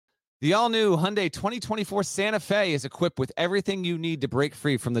The all-new Hyundai 2024 Santa Fe is equipped with everything you need to break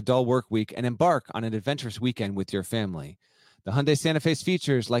free from the dull work week and embark on an adventurous weekend with your family. The Hyundai Santa Fe's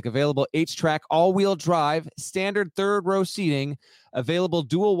features like available H-Track all-wheel drive, standard third-row seating, available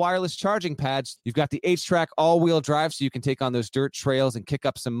dual wireless charging pads. You've got the H-Track all-wheel drive so you can take on those dirt trails and kick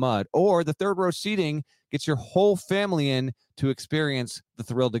up some mud. Or the third-row seating gets your whole family in to experience the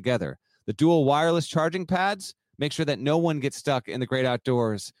thrill together. The dual wireless charging pads make sure that no one gets stuck in the great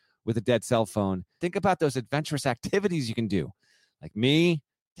outdoors with a dead cell phone. Think about those adventurous activities you can do. Like me,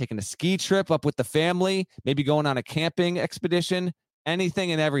 taking a ski trip up with the family, maybe going on a camping expedition,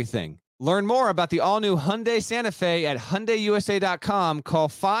 anything and everything. Learn more about the all-new Hyundai Santa Fe at HyundaiUSA.com. Call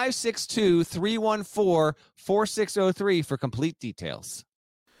 562-314-4603 for complete details.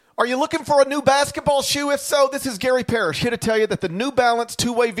 Are you looking for a new basketball shoe? If so, this is Gary Parrish here to tell you that the New Balance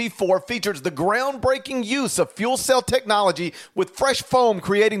 2-Way V4 features the groundbreaking use of fuel cell technology with fresh foam,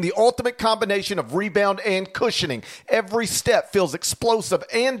 creating the ultimate combination of rebound and cushioning. Every step feels explosive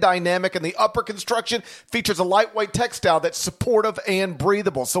and dynamic, and the upper construction features a lightweight textile that's supportive and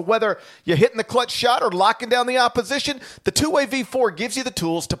breathable. So whether you're hitting the clutch shot or locking down the opposition, the 2-Way V4 gives you the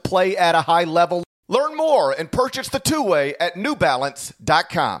tools to play at a high level. Learn more and purchase the 2-Way at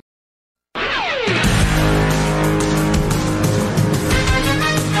newbalance.com.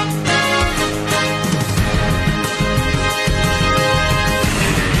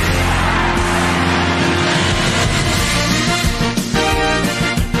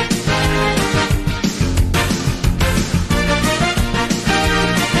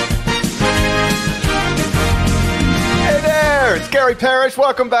 It's Gary Parrish.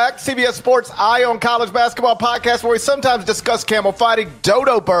 Welcome back. CBS Sports Eye on College Basketball podcast, where we sometimes discuss camel fighting,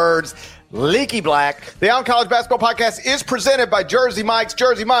 dodo birds, leaky black. The Eye on College Basketball podcast is presented by Jersey Mike's.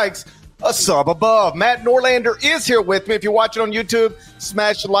 Jersey Mike's, a sub above. Matt Norlander is here with me. If you're watching on YouTube,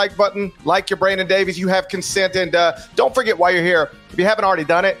 smash the like button. Like your Brandon Davies. You have consent. And don't forget, while you're here, if you haven't already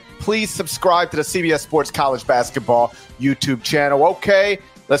done it, please subscribe to the CBS Sports College Basketball YouTube channel. Okay,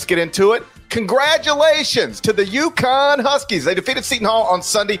 let's get into it. Congratulations to the UConn Huskies. They defeated Seton Hall on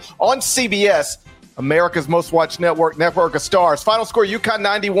Sunday on CBS, America's most watched network of stars. Final score, UConn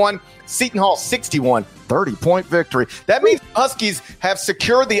 91, Seton Hall 61, 30-point victory. That means Huskies have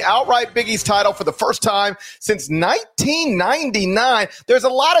secured the outright Big East title for the first time since 1999. There's a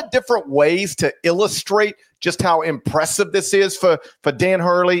lot of different ways to illustrate just how impressive this is for Dan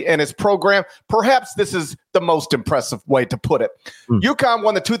Hurley and his program. Perhaps this is the most impressive way to put it. UConn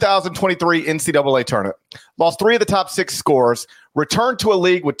won the 2023 NCAA tournament, lost 3 of the top 6 scorers, returned to a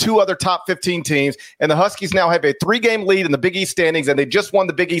league with 2 other top 15 teams, and the Huskies now have a 3-game lead in the Big East standings, and they just won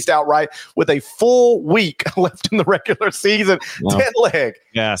the Big East outright with a full week left in the regular season. Wow. 10 leg.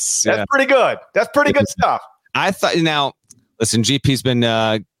 Yes. That's pretty good. That's pretty good stuff. I thought, now, listen, GP's been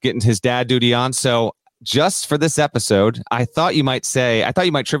getting his dad duty on, so just for this episode, I thought you might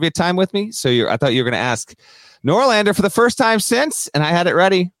trivia time with me. So I thought you were going to ask Norlander for the first time since, and I had it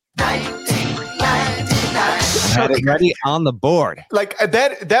ready. 1999. I had it ready on the board. Like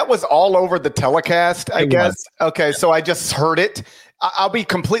that was all over the telecast, I guess. Okay, so I just heard it. I'll be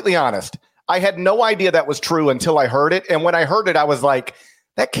completely honest. I had no idea that was true until I heard it. And when I heard it, I was like,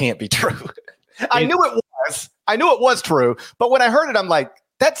 that can't be true. I knew it was true. But when I heard it, I'm like,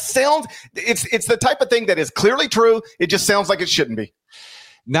 that sounds, it's the type of thing that is clearly true. It just sounds like it shouldn't be.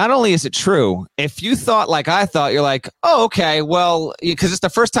 Not only is it true, if you thought like I thought, you're like, oh, okay, well, because it's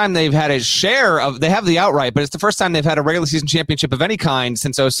the first time they've had a share of, they have the outright, but it's the first time they've had a regular season championship of any kind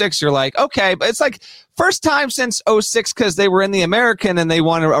since 06. You're like, okay, but it's like first time since 06 because they were in the American and they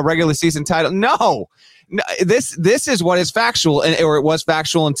won a regular season title. No, this is what is factual, or it was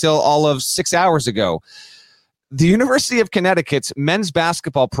factual until all of 6 hours ago. The University of Connecticut's men's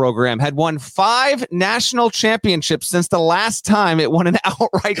basketball program had won 5 national championships since the last time it won an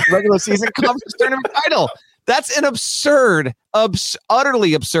outright regular season conference tournament title. That's an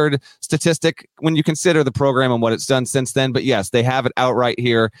utterly absurd statistic when you consider the program and what it's done since then. But yes, they have it outright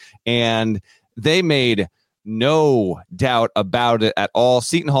here, and they made no doubt about it at all.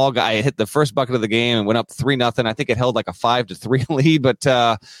 Seton Hall guy hit the first bucket of the game and went up 3-0. I think it held like a 5-3 lead,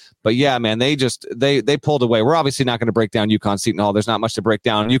 but yeah, man, they pulled away. We're obviously not going to break down UConn Seton Hall. There's not much to break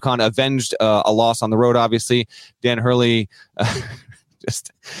down. UConn avenged a loss on the road, obviously. Dan Hurley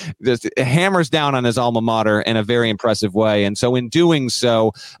just hammers down on his alma mater in a very impressive way. And so in doing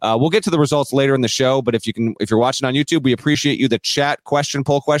so, we'll get to the results later in the show. But if you're watching on YouTube, we appreciate you. The chat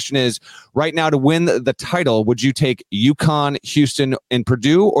poll question is, right now to win the title, would you take UConn, Houston, and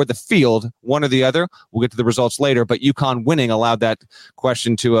Purdue, or the field, one or the other? We'll get to the results later. But UConn winning allowed that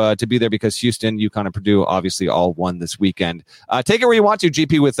question to be there because Houston, UConn, and Purdue obviously all won this weekend. Take it where you want to,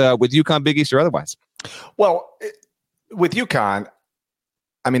 GP, with UConn, Big East, or otherwise. Well, with UConn,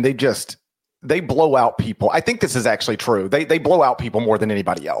 I mean, they blow out people. I think this is actually true. They blow out people more than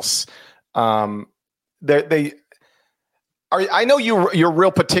anybody else. I know you're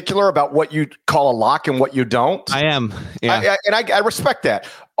real particular about what you call a lock and what you don't. I am. Yeah. I respect that.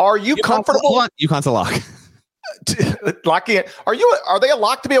 Are you comfortable? UConn's a lock. Locking it. Are they a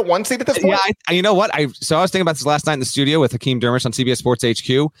lock to be a 1 seed at this point? Yeah. You know what? I was thinking about this last night in the studio with Hakeem Dermish on CBS Sports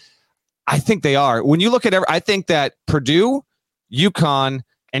HQ. I think they are. When you look at I think that Purdue, UConn,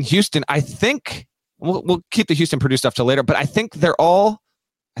 and Houston, I think we'll keep the Houston Purdue stuff till later, but I think I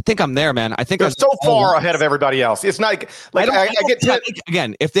think I'm there, man. I think they're so far ahead of everybody else. It's not like I get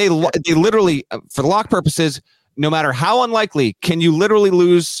again, if they literally, for the lock purposes, no matter how unlikely, can you literally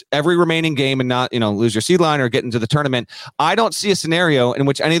lose every remaining game and not, lose your seed line or get into the tournament? I don't see a scenario in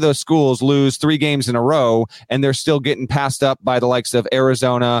which any of those schools lose 3 games in a row and they're still getting passed up by the likes of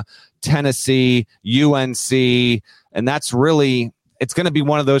Arizona, Tennessee, UNC, and that's really, it's going to be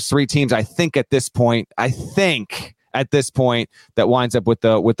one of those 3 teams. I think at this point, that winds up with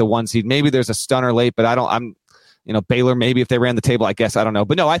the 1 seed. Maybe there's a stunner late, but Baylor, maybe if they ran the table, I guess, I don't know.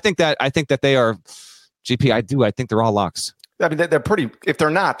 But no, I think that they are GP. I think they're all locks. I mean, they're pretty, if they're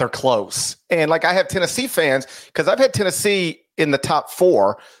not, they're close. And I have Tennessee fans because I've had Tennessee in the top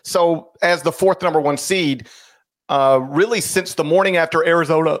 4. So as the 4th number 1 seed, really since the morning after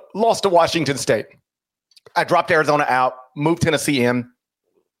Arizona lost to Washington State, I dropped Arizona out, moved Tennessee in.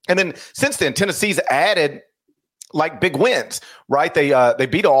 And then since then, Tennessee's added big wins, right? They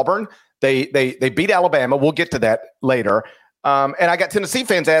beat Auburn. They beat Alabama. We'll get to that later. And I got Tennessee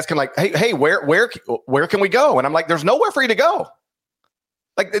fans asking hey, where can we go? And I'm like, there's nowhere for you to go.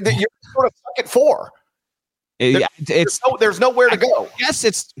 You're sort of stuck at 4. There's nowhere to go. Yes,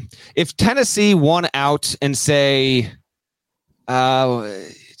 it's if Tennessee won out and say,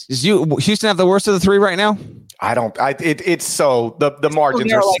 does Houston have the worst of the 3 right now? I don't. It's so the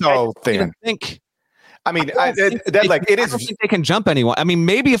margins are so thin. I mean, I don't think they can jump anyone. I mean,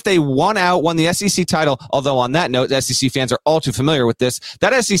 maybe if they won the SEC title, although on that note, the SEC fans are all too familiar with this,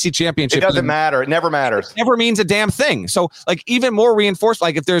 that SEC championship. It doesn't matter. It never matters. It never means a damn thing. So even more reinforced,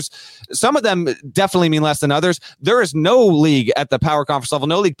 if there's some of them definitely mean less than others, there is no league at the power conference level,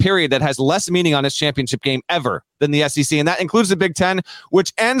 no league period that has less meaning on its championship game ever than the SEC. And that includes the Big Ten,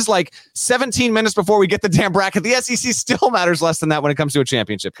 which ends 17 minutes before we get the damn bracket. The SEC still matters less than that when it comes to a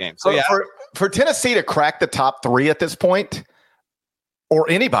championship game. So yeah. For Tennessee to crack the top 3 at this point, or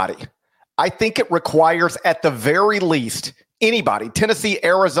anybody, I think it requires at the very least anybody, Tennessee,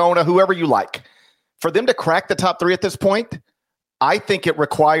 Arizona, whoever you like, for them to crack the top 3 at this point. I think it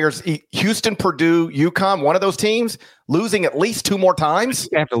requires Houston, Purdue, UConn, one of those teams losing at least 2 more times.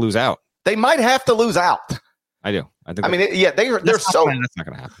 They have to lose out. They might have to lose out. I do. They're so that's not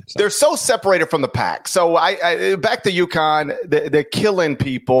going to happen. So. They're so separated from the pack. So I back to UConn. They're killing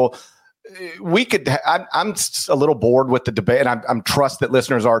people. I'm a little bored with the debate, and I'm trust that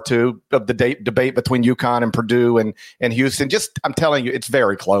listeners are too, of the debate between UConn and Purdue and Houston. I'm telling you, it's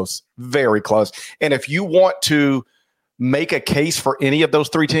very close, very close. And if you want to make a case for any of those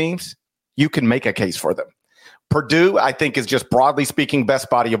 3 teams, you can make a case for them. Purdue, I think, is just broadly speaking best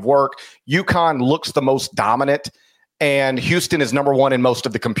body of work. UConn looks the most dominant, and Houston is number 1 in most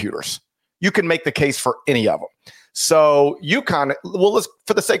of the computers. You can make the case for any of them. So UConn,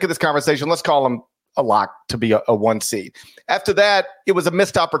 for the sake of this conversation, let's call them a lock to be a 1 seed. After that, it was a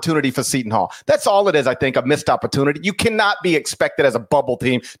missed opportunity for Seton Hall. That's all it is, I think, a missed opportunity. You cannot be expected as a bubble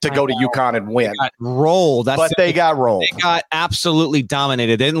team to go to UConn and win. They got rolled. They got rolled. They got absolutely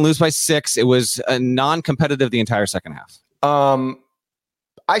dominated. They didn't lose by 6. It was non-competitive the entire second half.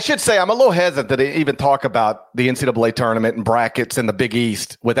 I should say I'm a little hesitant to even talk about the NCAA tournament and brackets and the Big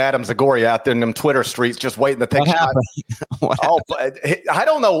East with Adam Zagoria out there in them Twitter streets just waiting to take shots. I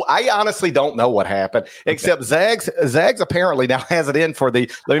don't know. I honestly don't know what happened, except Zags apparently now has it in for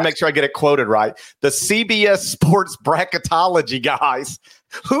let me make sure I get it quoted right. The CBS Sports bracketology guys.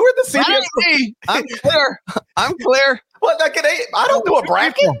 Who are the CBS? I'm clear. What? I don't do a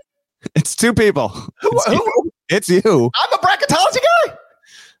bracket. It's 2 people. Who? It's you. I'm a bracketology guy.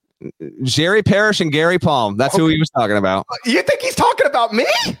 Jerry Parrish and Gary Palm. That's who he was talking about. You think he's talking about me?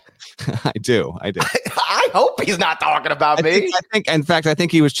 I do. I hope he's not talking about me. I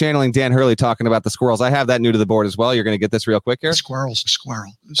think he was channeling Dan Hurley talking about the squirrels. I have that new to the board as well. You're going to get this real quick here. Squirrel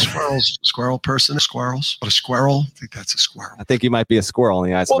person. Squirrels. But a squirrel, I think that's a squirrel. I think you might be a squirrel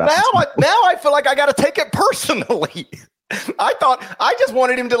in the eyes. Well, now I feel like I got to take it personally. I just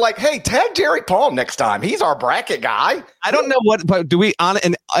wanted him to hey, tag Jerry Palm next time. He's our bracket guy. I don't know but do we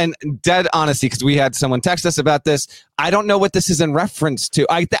and dead honesty, because we had someone text us about this. I don't know what this is in reference to.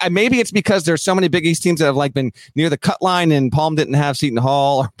 Maybe it's because there's so many Big East teams that have been near the cut line, and Palm didn't have Seton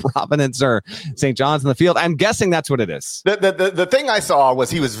Hall or Providence or St. John's in the field. I'm guessing that's what it is. The thing I saw was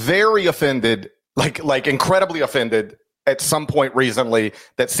he was very offended, like incredibly offended at some point recently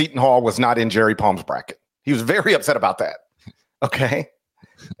that Seton Hall was not in Jerry Palm's bracket. He was very upset about that. Okay.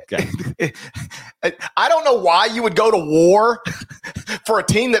 I don't know why you would go to war for a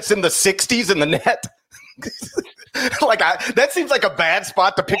team that's in the 60s in the net. That seems like a bad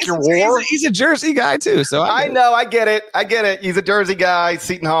spot to pick your war. He's a Jersey guy too, so I know. I get it. He's a Jersey guy.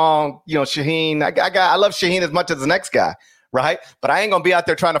 Seton Hall, Shaheen. I love Shaheen as much as the next guy, right? But I ain't gonna be out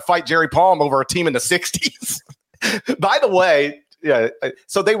there trying to fight Jerry Palm over a team in the 60s. By the way. Yeah,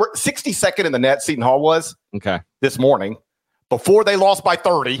 so they were 62nd in the net. Seton Hall was this morning before they lost by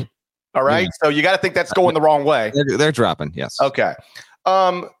 30. All right, so you got to think that's going the wrong way. They're dropping, yes. Okay,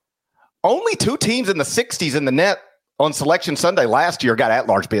 only 2 teams in the 60s in the net on Selection Sunday last year got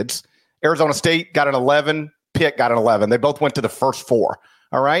at-large bids. Arizona State got an 11. Pitt got an 11. They both went to the first 4.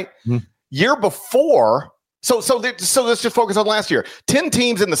 All right, year before. So let's just focus on last year. 10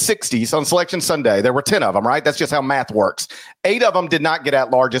 teams in the 60s on Selection Sunday. There were 10 of them, right? That's just how math works. 8 of them did not get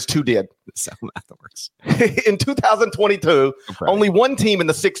at large, 2 did. That's how math works. In 2022, only 1 team in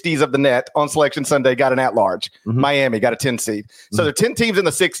the 60s of the net on Selection Sunday got an at large. Miami got a 10 seed. So there are 10 teams in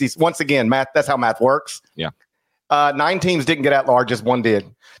the 60s. Once again, math, that's how math works. Yeah. 9 teams didn't get at large, just 1 did.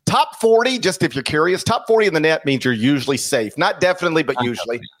 Top 40, just if you're curious, top 40 in the net means you're usually safe. Not definitely, but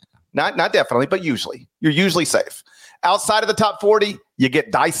usually. Not definitely, but usually. You're usually safe. Outside of the top 40, you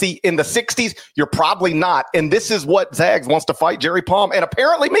get dicey. In the 60s, you're probably not. And this is what Zags wants to fight Jerry Palm and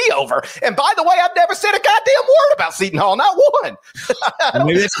apparently me over. And by the way, I've never said a goddamn word about Seton Hall. Not one.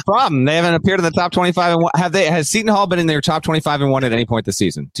 Maybe that's the problem. They haven't appeared in the top 25. And has Seton Hall been in their top 25 and 1 at any point this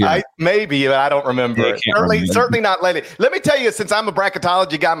season? Maybe, but I don't remember. Certainly not lately. Let me tell you, since I'm a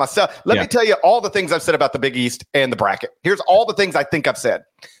bracketology guy myself, let me tell you all the things I've said about the Big East and the bracket. Here's all the things I think I've said.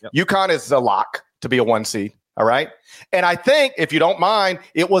 UConn is a lock to be a 1 seed. All right. And I think, if you don't mind,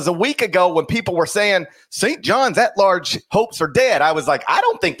 it was a week ago when people were saying St. John's at-large hopes are dead. I was like, I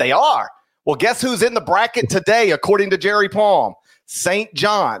don't think they are. Well, guess who's in the bracket today, according to Jerry Palm? St.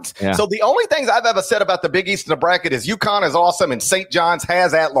 John's. Yeah. So the only things I've ever said about the Big East in the bracket is UConn is awesome and St. John's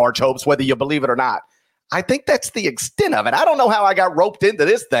has at-large hopes, whether you believe it or not. I think that's the extent of it. I don't know how I got roped into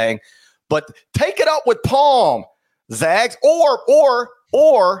this thing, but take it up with Palm, Zags,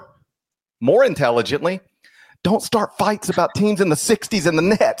 or more intelligently, don't start fights about teams in the 60s and the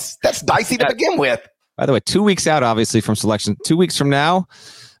nets. That's dicey to begin with. By the way, 2 weeks out, obviously, from selection. 2 weeks from now,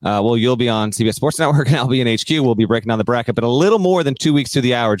 you'll be on CBS Sports Network and I'll be in HQ. We'll be breaking down the bracket, but a little more than 2 weeks to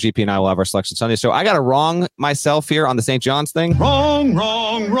the hour, GP and I will have our Selection Sunday. So I got to wrong myself here on the St. John's thing. Wrong.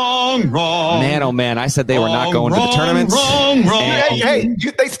 Man, oh man, I said they were not going to the tournaments. Hey,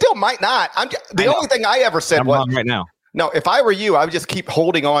 they still might not. The only thing I ever said was wrong right now. No, if I were you, I would just keep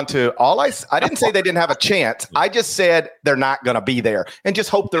holding on to all I didn't say they didn't have a chance. I just said they're not going to be there and just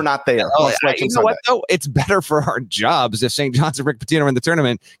hope they're not there. You know what, though? It's better for our jobs if St. John's and Rick Pitino are in the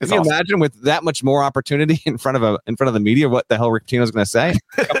tournament. Can you imagine with that much more opportunity in front of the media what the hell Rick Pitino is going to say?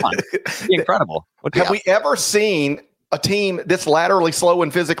 Come on. It'd be incredible. Have we ever seen a team this laterally slow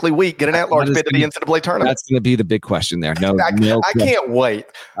and physically weak get an at-large bid to the NCAA tournament? That's going to be the big question there. I can't wait.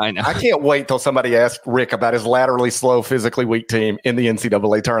 I know. I can't wait till somebody asks Rick about his laterally slow, physically weak team in the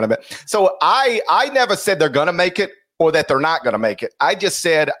NCAA tournament. So I never said they're going to make it or that they're not going to make it. I just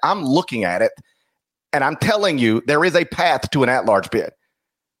said I'm looking at it, and I'm telling you there is a path to an at-large bid.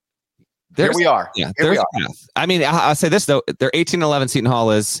 Here we are. Yeah, here we are. I mean, I'll say this, though. They're 18-11 Seton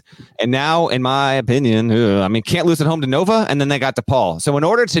Hall is. And now, in my opinion, can't lose at home to Nova, and then they got DePaul. So in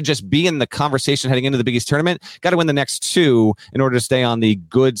order to just be in the conversation heading into the Big East tournament, got to win the next 2 in order to stay on the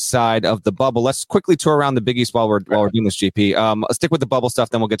good side of the bubble. Let's quickly tour around the Big East while we're doing this, GP. Let's stick with the bubble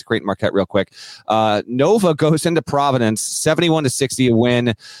stuff, then we'll get to Creighton Marquette real quick. Nova goes into Providence, 71-60, a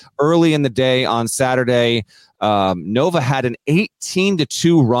win early in the day on Saturday. Nova had an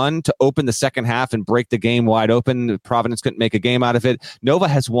 18-2 run to open the second half and break the game wide open. Providence couldn't make a game out of it. Nova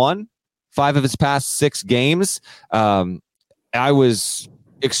has won 5 of its past 6 games. I was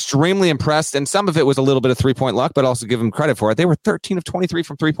extremely impressed, and some of it was a little bit of three-point luck, but also give them credit for it. They were 13 of 23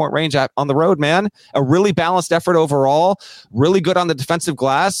 from three-point range on the road, man. A really balanced effort overall, really good on the defensive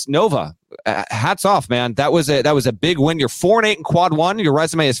glass. Nova, hats off, man. That was a big win. You're 4-8 in quad one. Your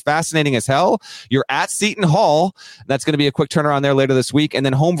resume is fascinating as hell. You're at Seton Hall. That's going to be a quick turnaround there later this week, and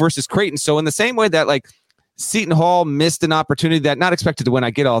then home versus Creighton. So in the same way that like Seton Hall missed an opportunity that not expected to win. I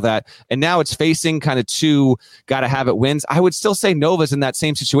get all that. And now it's facing kind of two got to have it wins. I would still say Nova's in that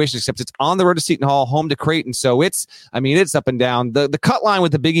same situation, except it's on the road to Seton Hall, home to Creighton. So it's up and down. The cut line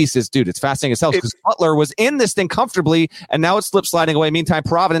with the Big East is, dude, it's fascinating as hell because Butler was in this thing comfortably and now it's slip sliding away. Meantime,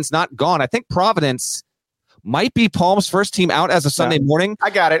 Providence not gone. I think Providence might be Palm's first team out as of Sunday morning. I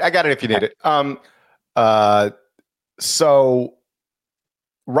got it if you need it. So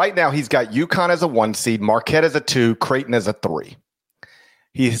right now, he's got UConn as a 1 seed, Marquette as a 2, Creighton as a 3.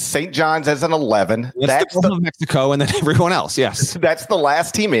 He's St. John's as an 11. That's the Mexico and then everyone else, yes. That's the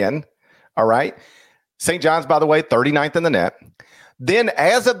last team in, all right? St. John's, by the way, 39th in the net. Then,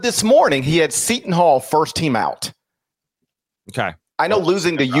 as of this morning, he had Seton Hall first team out. Okay. I know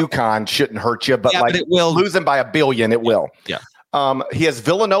losing to UConn shouldn't hurt you, but but it will. Losing by $1 billion, it will. Yeah. He has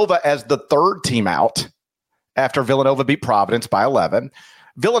Villanova as the third team out after Villanova beat Providence by 11.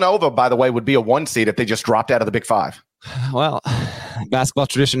 Villanova, by the way, would be a 1 seed if they just dropped out of the Big Five. Well, basketball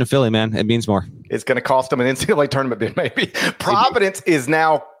tradition in Philly, man. It means more. It's going to cost them an NCAA tournament bid, maybe. Providence is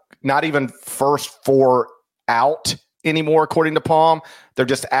now not even first 4 out anymore, according to Palm. They're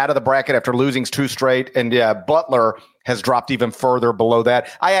just out of the bracket after losing 2 straight. And Butler has dropped even further below that.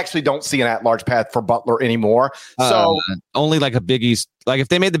 I actually don't see an at-large path for Butler anymore. So only like a Big East. Like if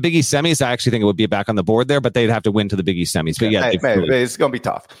they made the Big East semis, I actually think it would be back on the board there, but they'd have to win to the Big East semis. But it's going to be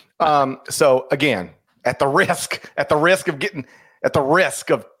tough. So again, at the risk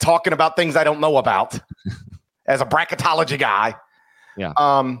of talking about things I don't know about as a bracketology guy.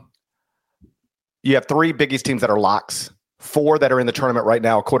 Yeah. You have 3 Big East teams that are locks, 4 that are in the tournament right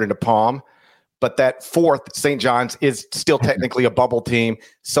now, according to Palm. But that 4th, St. John's, is still technically a bubble team.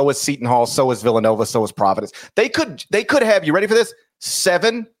 So is Seton Hall. So is Villanova. So is Providence. They could have, you ready for this?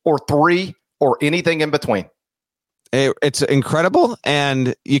 7 or 3 or anything in between. It's incredible.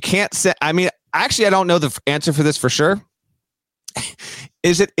 And you can't say, I mean, actually, I don't know the answer for this for sure.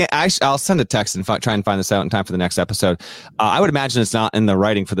 Is it? I'll send a text and try and find this out in time for the next episode. I would imagine it's not in the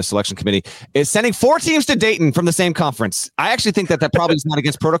writing for the selection committee. It's sending 4 teams to Dayton from the same conference. I actually think that probably is not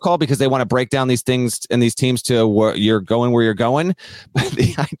against protocol because they want to break down these things and these teams to where you're going. But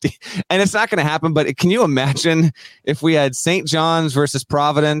the idea, and it's not going to happen. But can you imagine if we had St. John's versus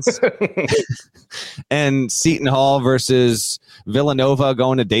Providence and Seton Hall versus Villanova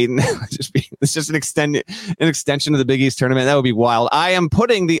going to Dayton? It's just an extension of the Big East tournament. That would be wild. I am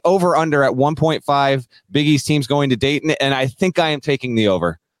putting the over-under at 1.5 Big East teams going to Dayton, and I think I am taking the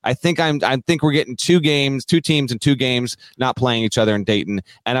over. I think we're getting 2 teams in 2 games not playing each other in Dayton,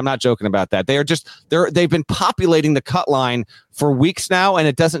 and I'm not joking about that. They've been populating the cut line for weeks now, and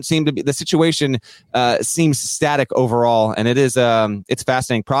it doesn't seem to be the situation. Seems static overall, and it's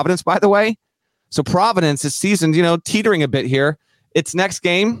fascinating. Providence, by the way, so Providence is seasoned, teetering a bit here. Its next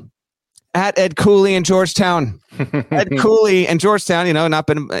game at Ed Cooley in Georgetown. Ed Cooley and Georgetown,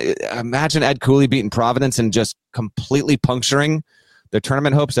 imagine Ed Cooley beating Providence and just completely puncturing their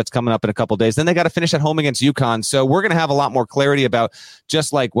tournament hopes. That's coming up in a couple of days. Then they got to finish at home against UConn. So we're going to have a lot more clarity about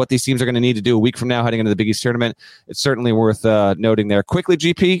just like what these teams are going to need to do a week from now heading into the Big East tournament. It's certainly worth noting there. Quickly,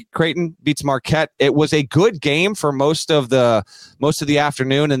 GP, Creighton beats Marquette. It was a good game for most of the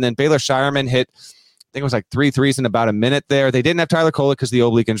afternoon, and then Baylor Shireman hit, I think it was like 3 threes in about a minute there. They didn't have Tyler Kolek because of the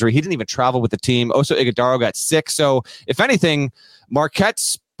oblique injury. He didn't even travel with the team. Oso Ighodaro got sick. So if anything,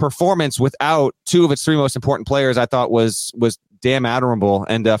 Marquette's performance without 2 of its 3 most important players, I thought was damn admirable.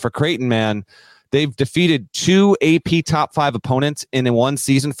 And for Creighton, man, they've defeated 2 AP top 5 opponents in one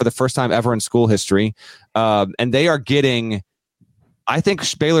season for the first time ever in school history. And they are getting, I think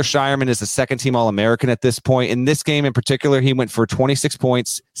Baylor Shireman is a second-team All-American at this point. In this game in particular, he went for 26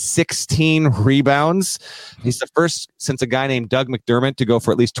 points, 16 rebounds. He's the first since a guy named Doug McDermott to go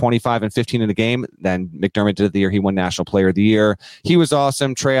for at least 25 and 15 in a game. Then McDermott did it the year he won National Player of the Year. He was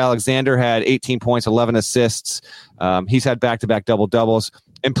awesome. Trey Alexander had 18 points, 11 assists. He's had back-to-back double-doubles.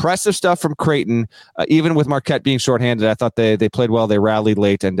 Impressive stuff from Creighton, even with Marquette being shorthanded. I thought they played well. They rallied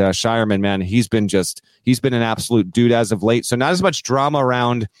late, and Shireman, man, he's been an absolute dude as of late. So not as much drama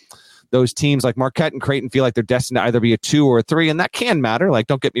around those teams. Like Marquette and Creighton feel like they're destined to either be a 2 or a 3, and that can matter. Like,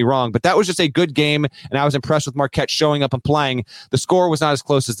 don't get me wrong, but that was just a good game, and I was impressed with Marquette showing up and playing. The score was not as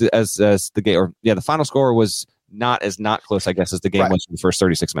close as the game. The final score was not close, I guess, as the game was in the first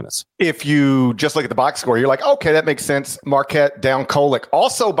 36 minutes. If you just look at the box score, you're like, okay, that makes sense. Marquette down Kolick.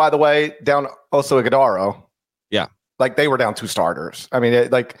 Also, by the way, down Oso Ighodaro. Yeah. Like they were down 2 starters. I mean,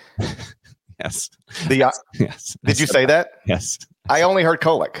 Yes. Yes. Did you say that? Yes. I only heard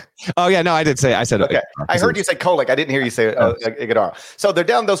Kolick. Oh, yeah. No, I said okay. I heard you say Kolick. I didn't hear you say Ighodaro. So they're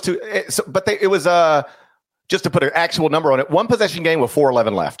down those 2. It was just to put an actual number on it, 1 possession game with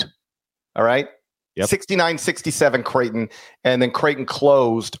 4:11 left. All right. Yep. 69-67 Creighton. And then Creighton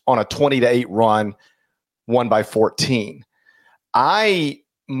closed on a 20-8 run, won by 14. I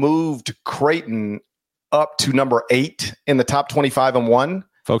moved Creighton up to number 8 in the top 25 and 1.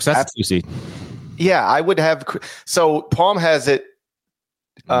 Folks, that's juicy. Yeah, I would have. So Palm has it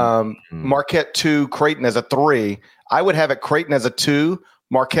Marquette 2, Creighton as a 3. I would have it Creighton as a 2,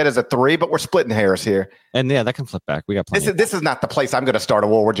 Marquette as a 3, but we're splitting hairs here. And yeah, that can flip back. We got plenty. This is not the place I'm going to start a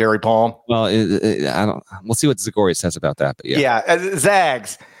war with Jerry Palm. Well, I don't. We'll see what Zagori says about that. But yeah,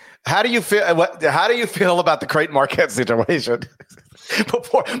 Zags. How do you feel? How do you feel about the Creighton Marquette situation?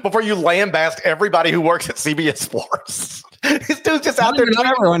 Before you lambast everybody who works at CBS Sports, this dude's just out there. Not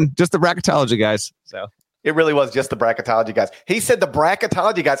everyone, just the bracketology guys. So it really was just the bracketology guys. He said the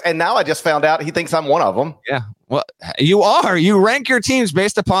bracketology guys, and now I just found out he thinks I'm one of them. Yeah, well, you are. You rank your teams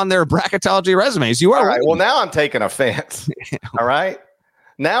based upon their bracketology resumes. You are. All right. Well, now I'm taking offense. All right.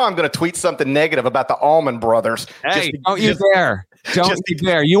 Now I'm going to tweet something negative about the Allman Brothers. Hey, don't you dare. Don't you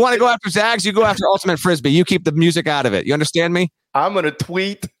dare. You want to go after Zags, you go after Ultimate Frisbee. You keep the music out of it. You understand me? I'm going to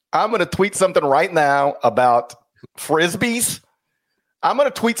tweet something right now about Frisbees. I'm going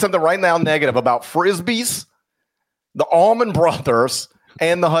to tweet something right now negative about Frisbees, the Allman Brothers,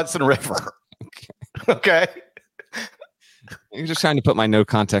 and the Hudson River. Okay. You're just trying to put my no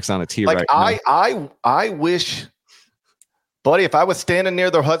context on a T right now. I wish, buddy, if I was standing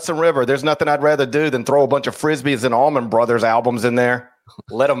near the Hudson River, there's nothing I'd rather do than throw a bunch of Frisbees and Allman Brothers albums in there.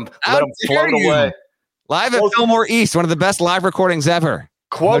 Let them float away. Live at Fillmore East, one of the best live recordings ever.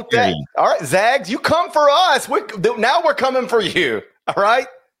 Quote that. All right, Zags, you come for us. Now we're coming for you. All right.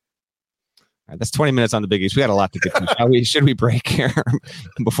 That's 20 minutes on the Big East. We got a lot to get to. Should we break here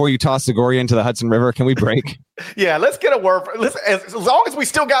before you toss Zagori into the Hudson River? Can we break? Yeah, let's get a word. Listen, as long as we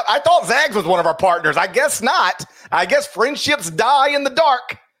still got, I thought Zags was one of our partners. I guess not. I guess friendships die in the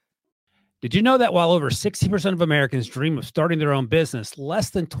dark. Did you know that while over 60% of Americans dream of starting their own business,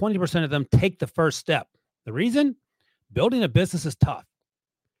 less than 20% of them take the first step? The reason? Building a business is tough.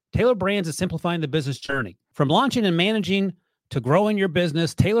 Taylor Brands is simplifying the business journey. From launching and managing to growing your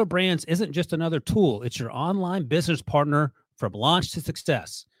business, Taylor Brands isn't just another tool. It's your online business partner from launch to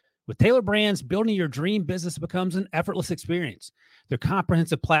success. With Taylor Brands, building your dream business becomes an effortless experience. Their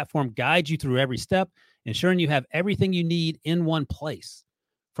comprehensive platform guides you through every step, ensuring you have everything you need in one place.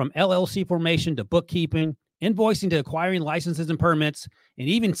 From LLC formation to bookkeeping, invoicing to acquiring licenses and permits, and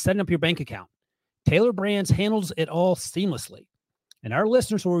even setting up your bank account, Taylor Brands handles it all seamlessly. And our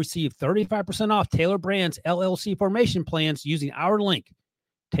listeners will receive 35% off Taylor Brands LLC formation plans using our link,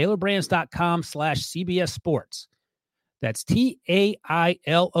 taylorbrands.com/CBS Sports. That's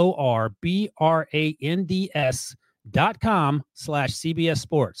TAILORBRANDS.com/CBS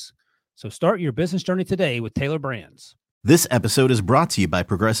Sports. So start your business journey today with Taylor Brands. This episode is brought to you by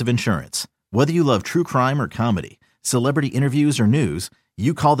Progressive Insurance. Whether you love true crime or comedy, celebrity interviews or news,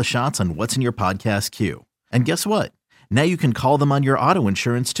 you call the shots on what's in your podcast queue. And guess what? Now you can call them on your auto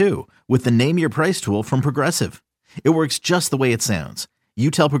insurance too with the Name Your Price tool from Progressive. It works just the way it sounds. You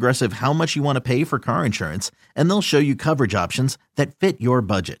tell Progressive how much you want to pay for car insurance, and they'll show you coverage options that fit your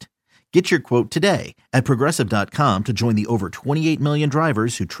budget. Get your quote today at Progressive.com to join the over 28 million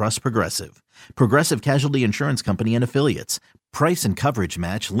drivers who trust Progressive. Progressive Casualty Insurance Company and Affiliates. Price and coverage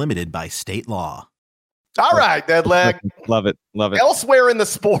match limited by state law. All right, Deadleg. Love it. Love it. Elsewhere in the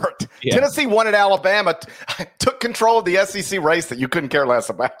sport, yeah. Tennessee won at Alabama, took control of the SEC race that you couldn't care less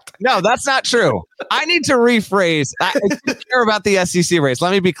about. No, that's not true. I need to rephrase. I didn't care about the SEC race.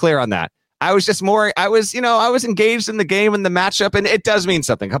 Let me be clear on that. I was engaged in the game and the matchup, and it does mean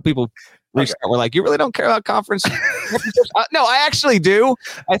something. How people reached out, were like, you really don't care about conference? No, I actually do.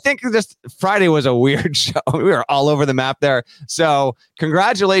 I think just Friday was a weird show. We were all over the map there. So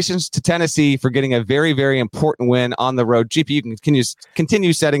congratulations to Tennessee for getting a very, very important win on the road. GP, you can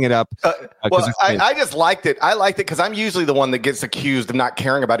continue setting it up. I just liked it. I liked it because I'm usually the one that gets accused of not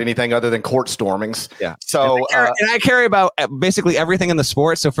caring about anything other than court stormings. Yeah. So and I care about basically everything in the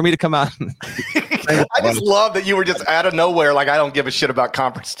sport. So for me to come out, I just love that you were just out of nowhere. Like, I don't give a shit about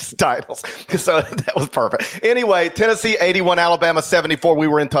conference titles. So that was perfect. Anyway, Tennessee 81, Alabama 74. We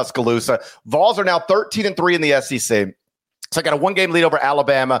were in Tuscaloosa. Vols are now 13-3 in the SEC. So I got a 1-game lead over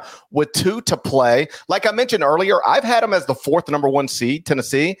Alabama with 2 to play. Like I mentioned earlier, I've had them as the 4th number 1 seed,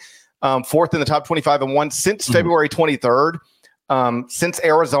 Tennessee, 4th in the top 25 and 1 since February 23rd, since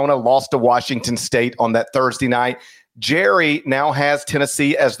Arizona lost to Washington State on that Thursday night. Jerry now has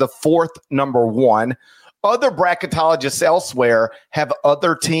Tennessee as the 4th number 1. Other bracketologists elsewhere have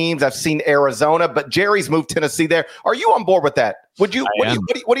other teams. I've seen Arizona, but Jerry's moved Tennessee there. Are you on board with that? What do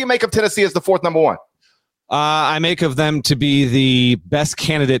you make of Tennessee as the 4th number 1? I make of them to be the best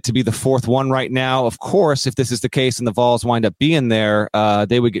candidate to be the 4th one right now. Of course, if this is the case and the Vols wind up being there,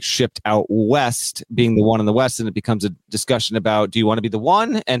 they would get shipped out west, being the 1 in the west, and it becomes a discussion about, do you want to be the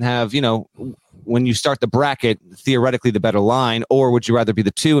 1 and have, when you start the bracket, theoretically the better line, or would you rather be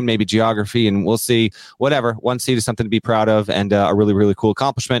the 2 and maybe geography? And we'll see. Whatever. 1 seed is something to be proud of and a really, really cool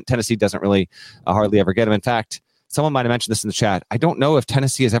accomplishment. Tennessee doesn't really hardly ever get them. In fact, someone might have mentioned this in the chat. I don't know if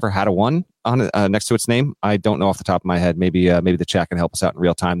Tennessee has ever had a 1 on next to its name. I don't know off the top of my head. Maybe the chat can help us out in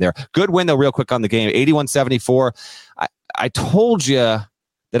real time there. Good win, though, real quick on the game. 81-74. I told you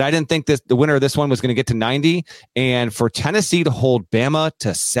that I didn't think the winner of this one was going to get to 90. And for Tennessee to hold Bama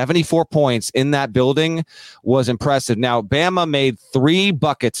to 74 points in that building was impressive. Now, Bama made 3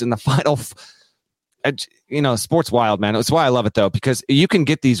 buckets in the final. Sports wild, man. That's why I love it, though, because you can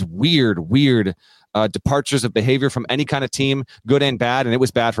get these weird departures of behavior from any kind of team, good and bad, and it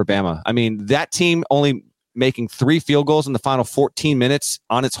was bad for Bama. I mean, that team only making 3 field goals in the final 14 minutes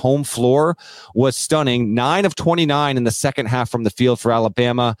on its home floor was stunning. 9 of 29 in the second half from the field for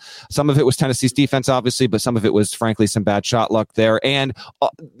Alabama. Some of it was Tennessee's defense, obviously, but some of it was, frankly, some bad shot luck there. And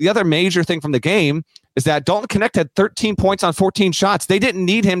the other major thing from the game is that Dalton Knecht had 13 points on 14 shots. They didn't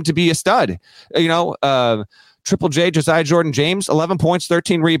need him to be a stud. Triple J, Josiah Jordan-James, 11 points,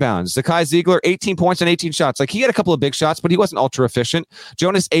 13 rebounds. Zakai Ziegler, 18 points and 18 shots. Like, he had a couple of big shots, but he wasn't ultra efficient.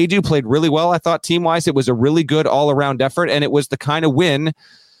 Jonas Adu played really well. I thought team-wise it was a really good all-around effort, and it was the kind of win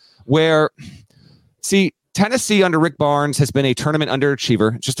where, Tennessee under Rick Barnes has been a tournament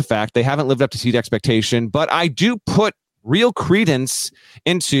underachiever. Just a fact. They haven't lived up to seed expectation, but I do put real credence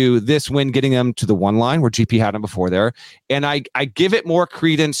into this win getting them to the 1 line where GP had them before there, and I give it more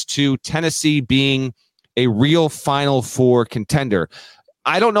credence to Tennessee being a real Final Four contender.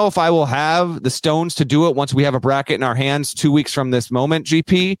 I don't know if I will have the stones to do it once we have a bracket in our hands 2 weeks from this moment,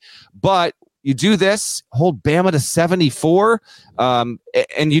 GP, but you do this, hold Bama to 74, and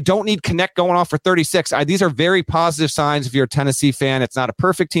you don't need Knecht going off for 36. These are very positive signs if you're a Tennessee fan. It's not a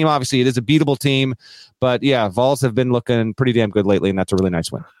perfect team. Obviously, it is a beatable team, but yeah, Vols have been looking pretty damn good lately, and that's a really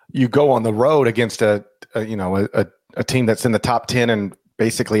nice win. You go on the road against a team that's in the top 10 and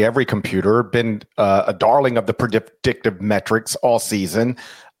basically every computer, been a darling of the predictive metrics all season.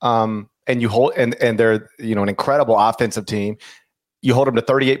 And you hold, and they're, an incredible offensive team. You hold them to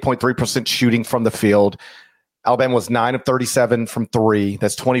 38.3% shooting from the field. Alabama was 9 of 37 from 3.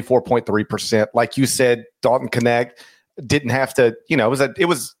 That's 24.3%. Like you said, Dalton Knecht didn't have to, I was going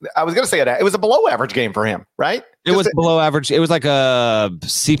to say it was a below average game for him, right? It was below average. It was like a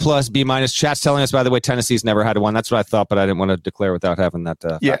C+, B-. Chat's telling us, by the way, Tennessee's never had one. That's what I thought, but I didn't want to declare without having that.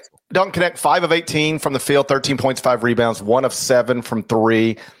 Yeah. Dalton Knecht, 5 of 18 from the field, 13 points, 5 rebounds, 1 of 7 from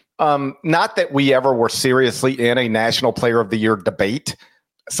 3. Not that we ever were seriously in a National Player of the Year debate.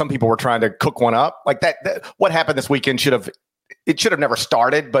 Some people were trying to cook one up like that. What happened this weekend should have never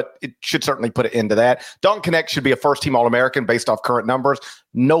started, but it should certainly put an end to that. Dalton Knecht should be a first-team All-American based off current numbers.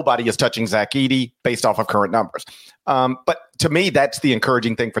 Nobody is touching Zach Edey based off of current numbers. But to me, that's the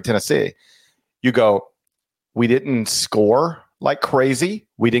encouraging thing for Tennessee. You go, we didn't score like crazy.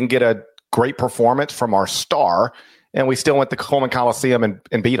 We didn't get a great performance from our star, and we still went to Coleman Coliseum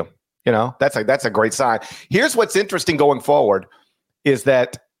and beat them. That's a great sign. Here's what's interesting going forward is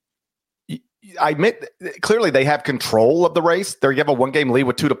that I admit, clearly they have control of the race. You have a 1-game lead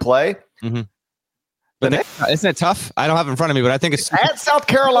with 2 to play. Mm-hmm. But isn't it tough? I don't have it in front of me, but I think it's at South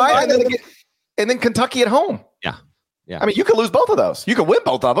Carolina and then Kentucky at home. Yeah. I mean, you could lose both of those. You could win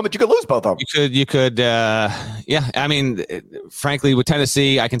both of them, but you could lose both of them. You could. Yeah. I mean, frankly, with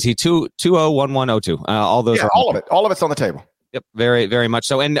Tennessee, I can see 2-0, 1-1, 0-2. All those. Yeah, all of it's on the table. Yep. Very, very much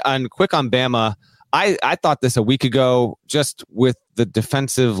so. And quick on Bama. I thought this a week ago, just with the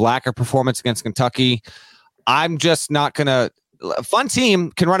defensive lack of performance against Kentucky. I'm just not going to – fun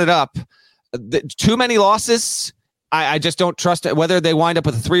team can run it up. Too many losses, I just don't trust it. Whether they wind up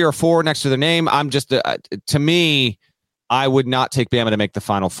with a 3 or 4 next to their name, I'm just to me, I would not take Bama to make the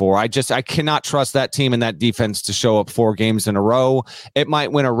Final Four. I cannot trust that team and that defense to show up 4 games in a row. It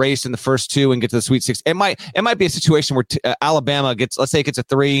might win a race in the first 2 and get to the Sweet 16. It might be a situation where Alabama gets, let's say it gets a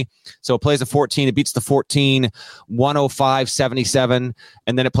 3, so it plays a 14, it beats the 14, 105-77,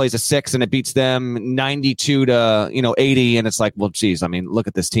 and then it plays a 6 and it beats them 92 to 80, and it's like, well, geez, I mean, look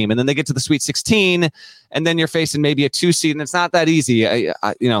at this team. And then they get to the Sweet 16, and then you're facing maybe a 2 seed, and it's not that easy.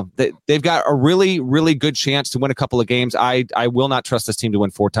 They've got a really, really good chance to win a couple of games. I will not trust this team to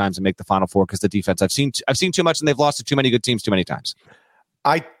win 4 times and make the Final Four because the defense I've seen too much, and they've lost to too many good teams too many times.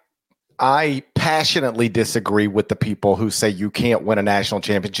 I passionately disagree with the people who say you can't win a national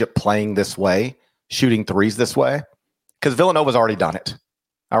championship playing this way, shooting threes this way, because Villanova's already done it.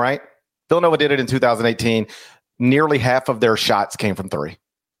 All right, Villanova did it in 2018. Nearly half of their shots came from 3.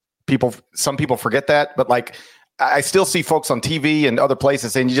 Some people forget that, but like I still see folks on TV and other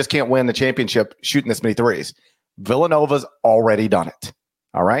places saying you just can't win the championship shooting this many threes. Villanova's already done it.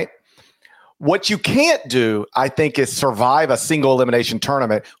 All right. What you can't do, I think, is survive a single elimination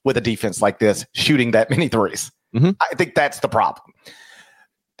tournament with a defense like this, shooting that many threes. Mm-hmm. I think that's the problem.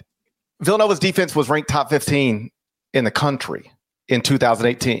 Villanova's defense was ranked top 15 in the country in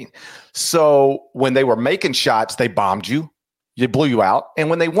 2018. So when they were making shots, they bombed you. They blew you out. And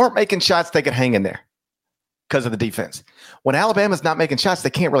when they weren't making shots, they could hang in there because of the defense. When Alabama's not making shots, they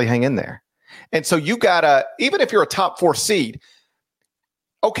can't really hang in there. And so you got to, even if you're a top 4 seed,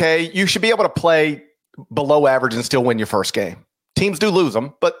 okay, you should be able to play below average and still win your first game. Teams do lose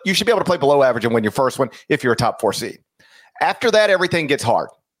them, but you should be able to play below average and win your first one if you're a top 4 seed. After that, everything gets hard.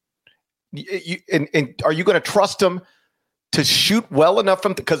 And are you going to trust them to shoot well enough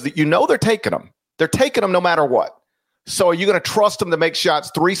from, because they're taking them. They're taking them no matter what. So are you going to trust them to make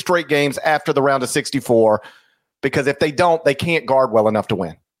shots 3 straight games after the round of 64? Because if they don't, they can't guard well enough to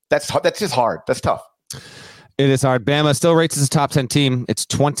win. That's just hard. That's tough. It is hard. Bama still rates as a top 10 team. It's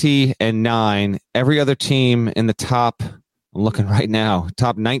 20-9. Every other team in the top, I'm looking right now,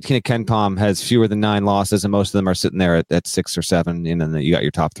 top 19 at Ken Pom has fewer than 9 losses, and most of them are sitting there at 6 or 7. And then you got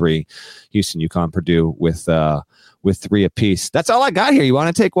your top 3, Houston, UConn, Purdue, with 3 apiece. That's all I got here. You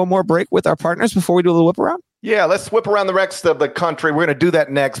want to take one more break with our partners before we do a little whip around? Yeah, let's whip around the rest of the country. We're going to do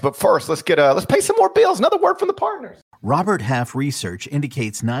that next. But first, let's pay some more bills. Another word from the partners. Robert Half research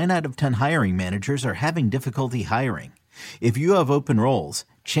indicates 9 out of 10 hiring managers are having difficulty hiring. If you have open roles,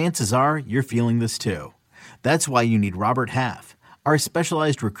 chances are you're feeling this too. That's why you need Robert Half. Our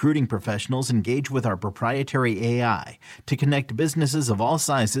specialized recruiting professionals engage with our proprietary AI to connect businesses of all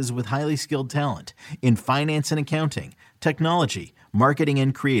sizes with highly skilled talent in finance and accounting, technology, marketing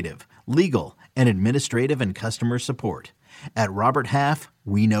and creative, legal, and administrative and customer support. At Robert Half,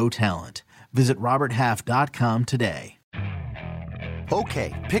 we know talent. Visit roberthalf.com today.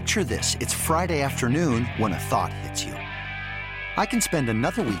 Okay, picture this. It's Friday afternoon when a thought hits you. I can spend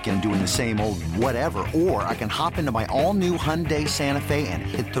another weekend doing the same old whatever, or I can hop into my all-new Hyundai Santa Fe and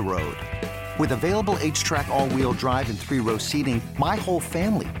hit the road. With available H-Track all-wheel drive and 3-row seating, my whole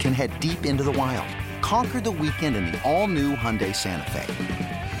family can head deep into the wild. Conquer the weekend in the all-new Hyundai Santa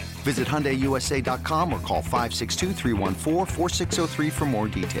Fe. Visit HyundaiUSA.com or call 562-314-4603 for more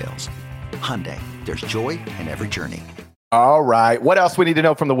details. Hyundai, there's joy in every journey. All right. What else we need to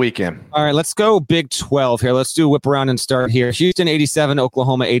know from the weekend? All right, let's go Big 12 here. Let's do a whip around and start here. Houston 87,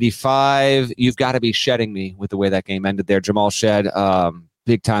 Oklahoma 85. You've got to be shedding me with the way that game ended there. Jamal Shead,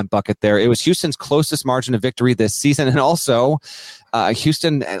 big time bucket there. It was Houston's closest margin of victory this season, and also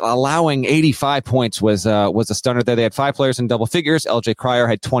Houston allowing 85 points was a stunner there. They had 5 players in double figures. LJ Cryer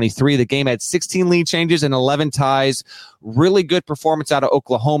had 23. The game had 16 lead changes and 11 ties. Really good performance out of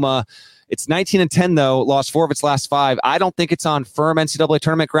Oklahoma. It's 19-10 though, lost 4 of its last 5. I don't think it's on firm NCAA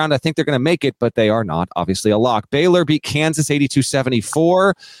tournament ground. I think they're going to make it, but they are not obviously a lock. Baylor beat Kansas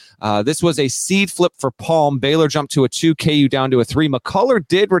 82-74. This was a seed flip for Palm. Baylor jumped to a 2, KU down to a 3. McCullough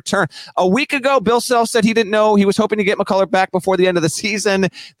did return. A week ago, Bill Self said he didn't know. He was hoping to get McCullough back before the end of the season.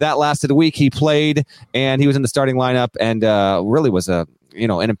 That lasted a week. He played, and he was in the starting lineup, and really was an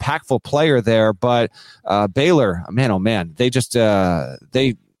impactful player there. But Baylor, man, oh man, they just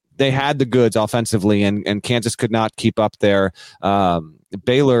they had the goods offensively, and Kansas could not keep up there.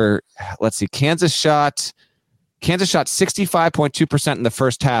 Baylor, let's see, Kansas shot 65.2% in the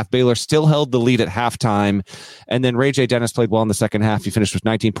first half. Baylor still held the lead at halftime. And then Ray J. Dennis played well in the second half. He finished with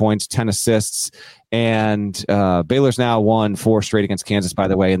 19 points, 10 assists. And Baylor's now won 4 straight against Kansas, by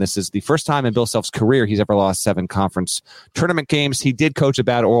the way. And this is the first time in Bill Self's career he's ever lost 7 conference tournament games. He did coach a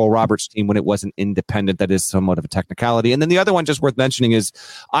bad Oral Roberts team when it wasn't independent. That is somewhat of a technicality. And then the other one just worth mentioning is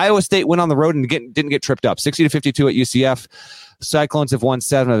Iowa State went on the road and didn't get tripped up. 60-52 at UCF. Cyclones have won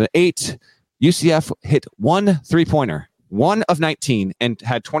 7 of 8. UCF hit 1 3-pointer 1 of 19 and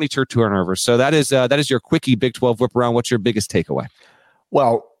had 22 turnovers. So that is your quickie Big 12 whip around. What's your biggest takeaway?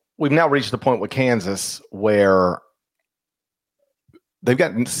 Well, we've now reached the point with Kansas where they've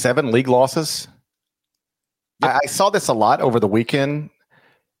got 7 league losses. Yep. I saw this a lot over the weekend.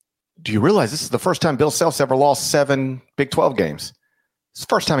 Do you realize this is the first time Bill Self's ever lost 7 Big 12 games? It's the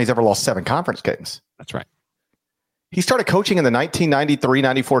first time he's ever lost 7 conference games. That's right. He started coaching in the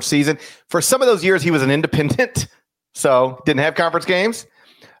 1993-94 season. For some of those years, he was an independent, so didn't have conference games.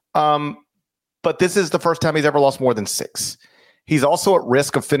 But this is the first time he's ever lost more than 6. He's also at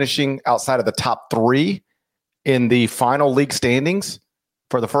risk of finishing outside of the top 3 in the final league standings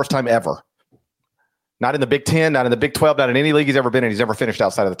for the first time ever. Not in the Big 10, not in the Big 12, not in any league he's ever been in. He's never finished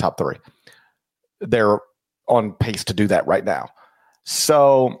outside of the top 3. They're on pace to do that right now.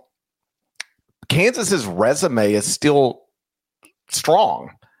 So Kansas's resume is still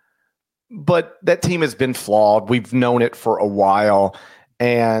strong, but that team has been flawed. We've known it for a while,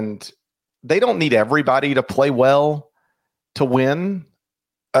 and they don't need everybody to play well to win.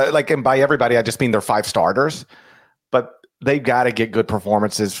 And by everybody, I just mean their 5 starters. But they've got to get good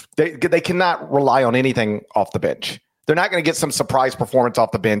performances. They cannot rely on anything off the bench. They're not going to get some surprise performance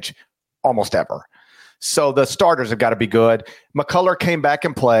off the bench almost ever. So the starters have got to be good. McCullough came back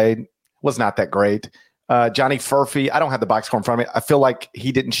and played. Was not that great. Johnny Furphy, I don't have the box score in front of me. I feel like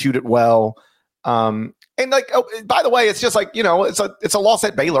he didn't shoot it well. And by the way, it's just it's a loss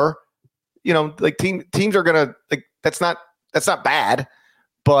at Baylor. Teams are going to that's not bad,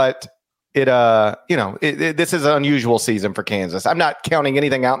 but this is an unusual season for Kansas. I'm not counting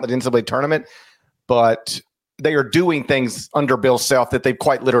anything out in the NCAA tournament, but they are doing things under Bill Self that they've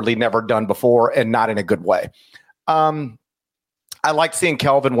quite literally never done before, and not in a good way. I like seeing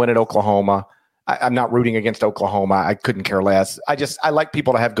Kelvin win at Oklahoma. I'm not rooting against Oklahoma. I couldn't care less. I like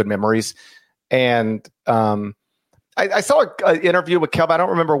people to have good memories. And I saw an interview with Kelvin. I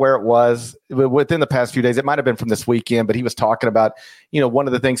don't remember where it was within the past few days. It might have been from this weekend, but he was talking about, one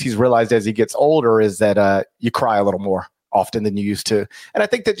of the things he's realized as he gets older is that you cry a little more often than you used to. And I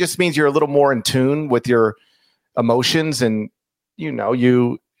think that just means you're a little more in tune with your emotions. And,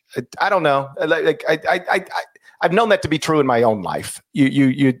 I don't know. I've known that to be true in my own life.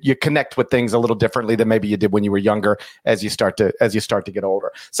 You connect with things a little differently than maybe you did when you were younger as you start to get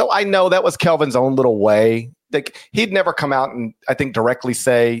older. So I know that was Kelvin's own little way. He'd never come out and I think directly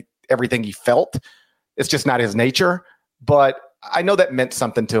say everything he felt. It's just not his nature. But I know that meant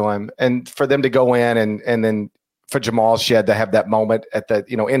something to him. And for them to go in and then for Jamal Shead to have that moment at the,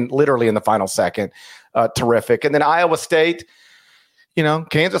 literally in the final second, terrific. And then Iowa State,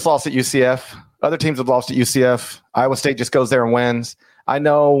 Kansas lost at UCF. Other teams have lost at UCF. Iowa State just goes there and wins. I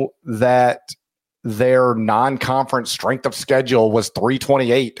know that their non-conference strength of schedule was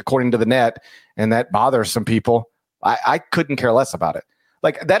 328, according to the net, and that bothers some people. I couldn't care less about it.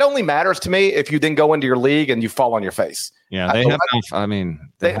 That only matters to me if you then go into your league and you fall on your face. Yeah, they have. I mean,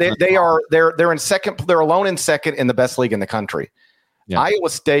 they're in second. They're alone in second in the best league in the country. Yeah.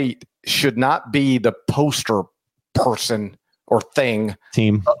 Iowa State should not be the poster person or thing.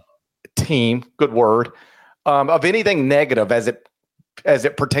 Team, good word, of anything negative as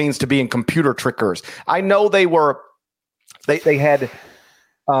it pertains to being computer trickers. I know they had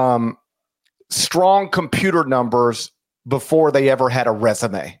strong computer numbers before they ever had a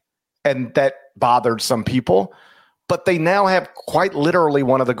resume, and that bothered some people. But they now have quite literally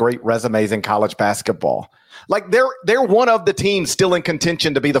one of the great resumes in college basketball. They're one of the teams still in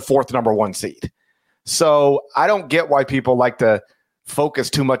contention to be the 4th number 1 seed. So I don't get why people like to focus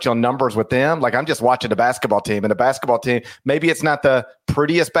too much on numbers with them. I'm just watching the basketball team, and the basketball team, maybe it's not the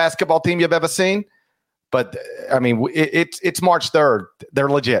prettiest basketball team you've ever seen, but I mean, it's March 3rd. They're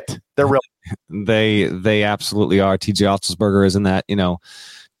legit. They're real. They absolutely are. TJ Otelsberger is in that,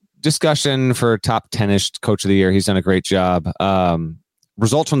 discussion for top 10-ish coach of the year. He's done a great job.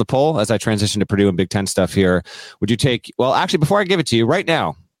 Results from the poll as I transition to Purdue and Big Ten stuff here. Would you take, well, actually, before I give it to you right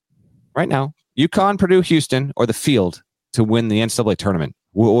now, UConn, Purdue, Houston, or the field to win the NCAA tournament?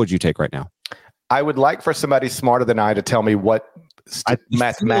 What would you take right now? I would like for somebody smarter than I to tell me what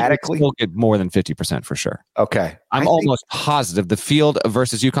mathematically will get more than 50% for sure. Okay. I'm almost positive the field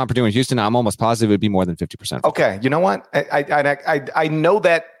versus UConn, Purdue, and Houston, I'm almost positive it would be more than 50%. Okay. You know what? I know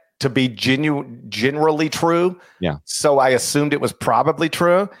that to be generally true. Yeah. So I assumed it was probably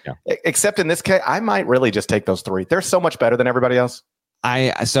true. Yeah. Except in this case, I might really just take those 3. They're so much better than everybody else.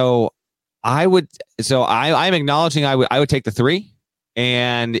 I'm acknowledging I would take the 3,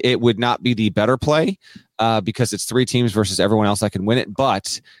 and it would not be the better play because it's 3 teams versus everyone else that can win it.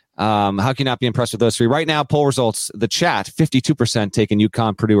 But How can you not be impressed with those three? Right now, poll results, the chat, 52% taking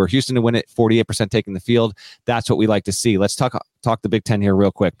UConn, Purdue, or Houston to win it, 48% taking the field. That's what we like to see. Let's talk the Big Ten here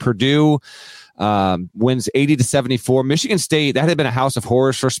real quick. Purdue wins 80-74. Michigan State, that had been a house of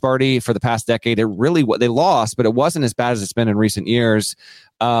horrors for Sparty for the past decade. They lost, but it wasn't as bad as it's been in recent years.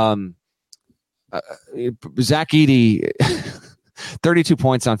 Zach Edey, 32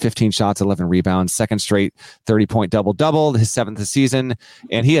 points on 15 shots, 11 rebounds, second straight 30-point double-double, his seventh this season,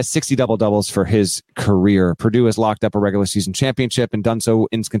 and he has 60 double-doubles for his career. Purdue has locked up a regular season championship and done so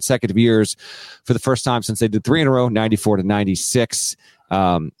in consecutive years for the first time since they did 3 in a row, 94-96.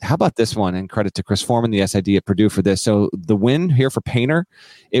 How about this one? And credit to Chris Foreman, the SID at Purdue, for this. So the win here for Painter,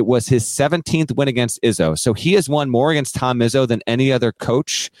 it was his 17th win against Izzo. So he has won more against Tom Izzo than any other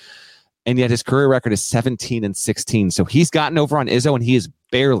coach, and yet his career record is 17-16. So he's gotten over on Izzo, and he is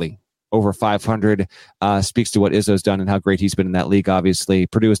barely over 500. Speaks to what Izzo's done and how great he's been in that league, obviously.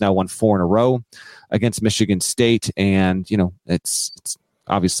 Purdue has now won 4 in a row against Michigan State, and, it's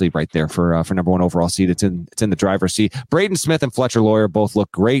obviously right there for number 1 overall seed. It's in the driver's seat. Braden Smith and Fletcher Lawyer both look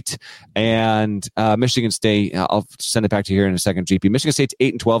great. And Michigan State, I'll send it back to you here in a second, GP. Michigan State's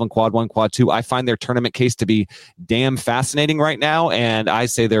 8-12 in quad 1, quad 2. I find their tournament case to be damn fascinating right now. And I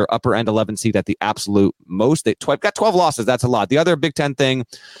say they're upper end 11 seed at the absolute most. They've got 12 losses. That's a lot. The other Big Ten thing,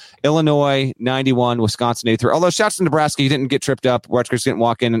 Illinois 91, Wisconsin 83. Although shouts to Nebraska, you didn't get tripped up. Rutgers didn't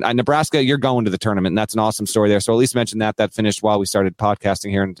walk in. And Nebraska, you're going to the tournament, and that's an awesome story there. So at least mention that. That finished while we started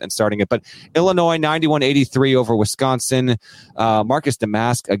podcasting here and starting it. But Illinois 91-83 over Wisconsin. Marcus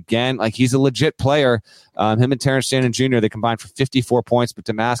Damask, again, like he's a legit player. Him and Terrence Shannon Jr., they combined for 54 points, but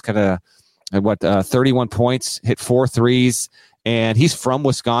Damask had 31 points, hit 4 threes. And he's from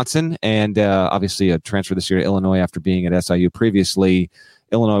Wisconsin, and obviously a transfer this year to Illinois after being at SIU previously.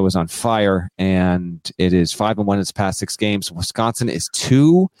 Illinois was on fire, and it is 5-1 in its past 6 games. Wisconsin is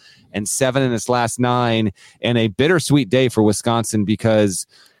 2-7 in its last 9, and a bittersweet day for Wisconsin because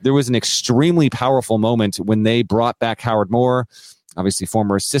there was an extremely powerful moment when they brought back Howard Moore, obviously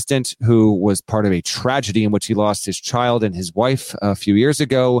former assistant, who was part of a tragedy in which he lost his child and his wife a few years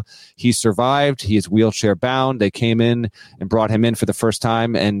ago. He survived. He is wheelchair bound. They came in and brought him in for the first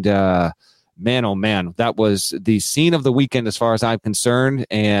time, and man, oh man, that was the scene of the weekend as far as I'm concerned.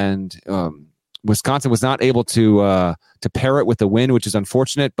 And Wisconsin was not able to pair it with the win, which is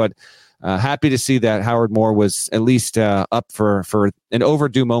unfortunate, but happy to see that Howard Moore was at least up for an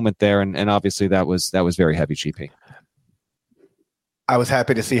overdue moment there. And obviously that was very heavy, GP. I was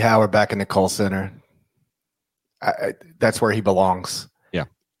happy to see Howard back in the Kohl Center. That's where he belongs. Yeah.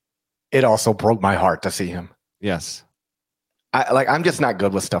 It also broke my heart to see him. Yes. I'm just not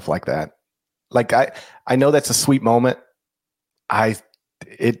good with stuff like that. Like I know that's a sweet moment.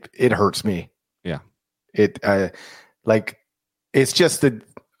 It hurts me. Yeah. It's just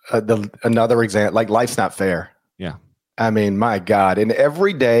another example. Like life's not fair. Yeah. I mean, my God. And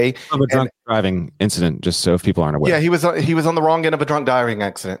every day of a drunk driving incident, just so if people aren't aware. Yeah, he was on the wrong end of a drunk driving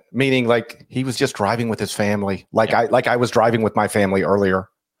accident, meaning like he was just driving with his family. I was driving with my family earlier.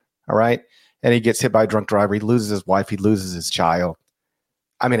 All right. And he gets hit by a drunk driver. He loses his wife. He loses his child.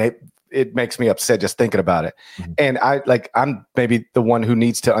 I mean, it makes me upset just thinking about it. Mm-hmm. And I'm maybe the one who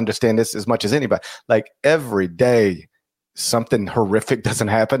needs to understand this as much as anybody. Like every day something horrific doesn't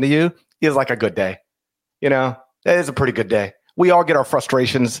happen to you is like a good day. That is a pretty good day. We all get our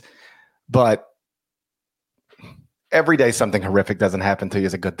frustrations, but every day something horrific doesn't happen to you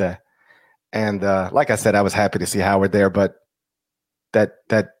is a good day. And like I said, I was happy to see Howard there, but that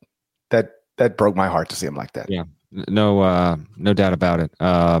broke my heart to see him like that. Yeah. No doubt about it.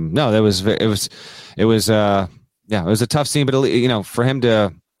 No, it was a tough scene, but for him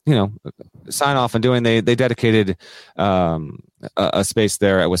to, sign off and doing, they dedicated a space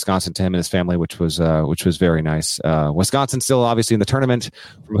there at Wisconsin to him and his family, which was very nice. Wisconsin still obviously in the tournament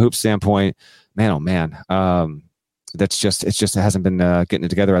from a hoop standpoint, man, oh man. It hasn't been getting it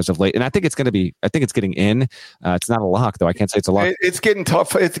together as of late. And I think it's getting in. It's not a lock though. I can't say it's a lock. It's getting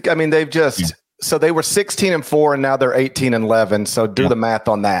tough. They've just, So they were 16-4 and now they're 18-11. So do the math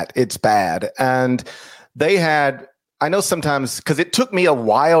on that. It's bad. And they had, I know sometimes, because it took me a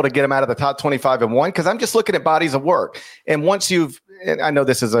while to get them out of the top 25 and 1, because I'm just looking at bodies of work. And once and I know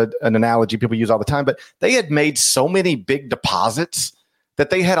this is an analogy people use all the time, but they had made so many big deposits that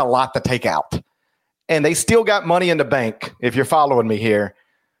they had a lot to take out. And they still got money in the bank, if you're following me here.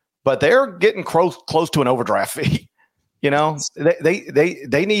 But they're getting close to an overdraft fee. They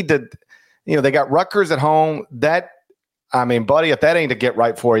need to, they got Rutgers at home. Buddy, if that ain't a get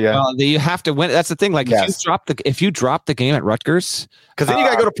right for you, you have to win. That's the thing. Like if you drop the game at Rutgers, because then you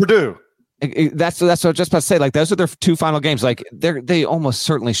got to go to Purdue. That's what I was just about to say. Like, those are their two final games. Like, they almost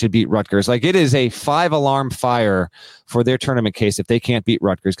certainly should beat Rutgers. Like, it is a 5-alarm fire for their tournament case if they can't beat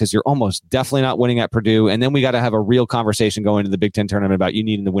Rutgers, because you're almost definitely not winning at Purdue. And then we got to have a real conversation going into the Big Ten tournament about you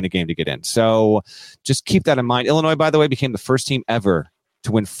needing to win a game to get in. So just keep that in mind. Illinois, by the way, became the first team ever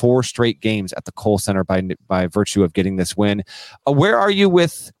to win 4 straight games at the Kohl Center by virtue of getting this win. Where are you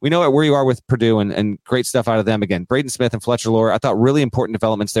with, we know where you are with Purdue, and great stuff out of them. Again, Braden Smith and Fletcher Lohr, I thought really important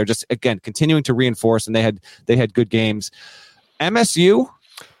developments there. Just, again, continuing to reinforce, and they had good games. MSU,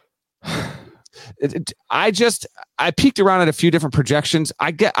 I peeked around at a few different projections.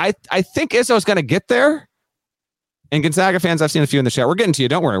 I think Izzo's going to get there. And Gonzaga fans, I've seen a few in the chat. We're getting to you.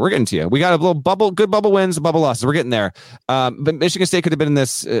 Don't worry. We're getting to you. We got a little good bubble wins, bubble losses. We're getting there. But Michigan State could have been in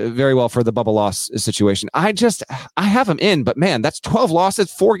this very well for the bubble loss situation. I have them in, but man, that's 12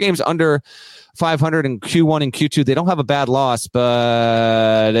 losses, 4 games under 500 in Q1 and Q2. They don't have a bad loss,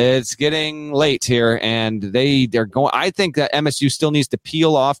 but it's getting late here, and they're going. I think that MSU still needs to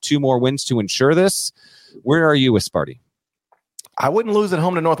peel off 2 more wins to ensure this. Where are you with Sparty? I wouldn't lose at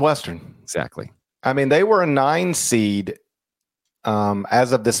home to Northwestern. Exactly. I mean, they were a 9 seed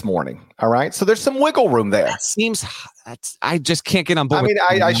as of this morning. All right. So there's some wiggle room there. I just can't get on board. I mean,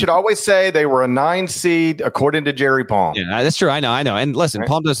 I should always say they were a 9 seed according to Jerry Palm. Yeah, that's true. I know. And listen, right.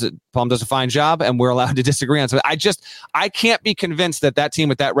 Palm does a fine job, and we're allowed to disagree on something. I can't be convinced that team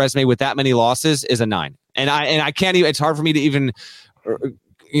with that resume with that many losses is a 9. And I can't even, it's hard for me to even,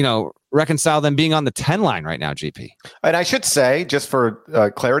 reconcile them being on the 10 line right now, GP. And I should say, just for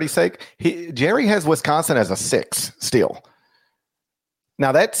clarity's sake, Jerry has Wisconsin as a 6 still.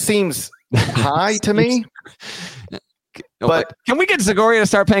 Now that seems high to me. But can we get Zagoria to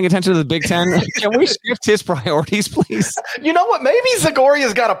start paying attention to the Big Ten? Can we shift his priorities, please? You know what? Maybe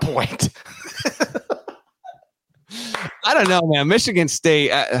Zagoria's got a point. I don't know, man. Michigan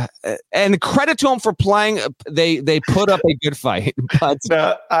State, and credit to them for playing. They put up a good fight. But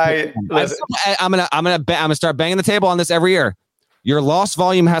I'm gonna start banging the table on this every year. Your loss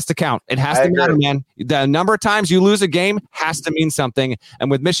volume has to count. It has to matter, man. The number of times you lose a game has to mean something. And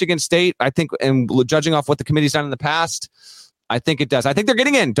with Michigan State, I think, and judging off what the committee's done in the past, I think it does. I think they're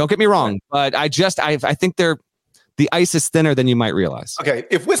getting in. Don't get me wrong, but I think the ice is thinner than you might realize. Okay,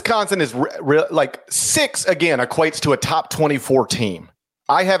 if Wisconsin is like 6 again equates to a top 24 team.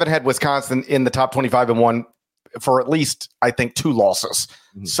 I haven't had Wisconsin in the top 25 and 1 for at least, I think, 2 losses.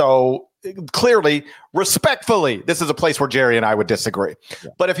 Mm-hmm. So clearly, respectfully, this is a place where Jerry and I would disagree. Yeah.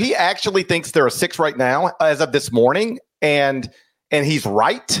 But if he actually thinks they're a 6 right now, as of this morning, and he's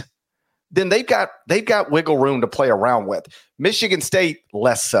right, then they've got wiggle room to play around with. Michigan State,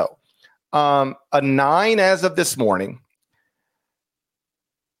 less so. A 9 as of this morning.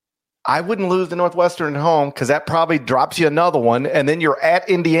 I wouldn't lose to Northwestern at home because that probably drops you another one, and then you're at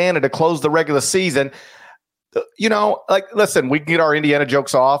Indiana to close the regular season. Listen, we can get our Indiana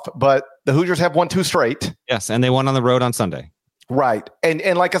jokes off, but the Hoosiers have won 2 straight. Yes, and they won on the road on Sunday. Right.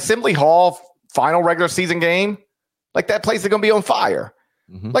 And like Assembly Hall final regular season game, like that place is going to be on fire.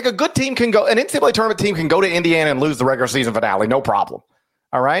 Mm-hmm. Like a good team can go, an NCAA tournament team can go to Indiana and lose the regular season finale, no problem.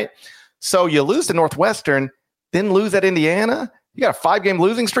 All right. So you lose to Northwestern, then lose at Indiana. You got a 5-game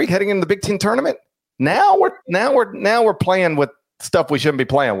losing streak heading into the Big Ten tournament. Now we're playing with stuff we shouldn't be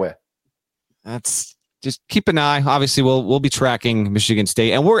playing with. That's just keep an eye. Obviously, we'll be tracking Michigan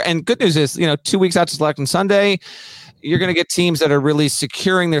State, and good news is 2 weeks out to Selection Sunday, you're going to get teams that are really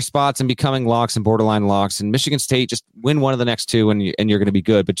securing their spots and becoming locks and borderline locks. And Michigan State, just win one of the next 2 and you're going to be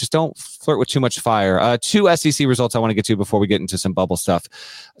good. But just don't flirt with too much fire. 2 SEC results I want to get to before we get into some bubble stuff.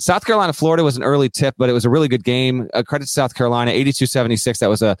 South Carolina, Florida was an early tip, but it was a really good game. Credit to South Carolina,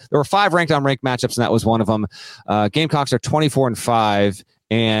 82-76. There were 5 ranked on ranked matchups, and that was one of them. Gamecocks are 24-5.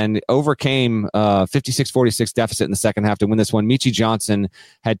 And overcame 56-46 deficit in the second half to win this one. Michi Johnson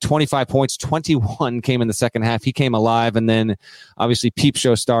had 25 points, 21 came in the second half. He came alive. And then obviously Peep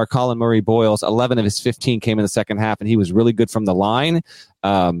Show star Colin Murray Boyles, 11 of his 15 came in the second half, and he was really good from the line.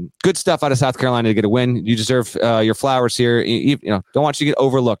 Good stuff out of South Carolina to get a win. You deserve your flowers here. Don't want you to get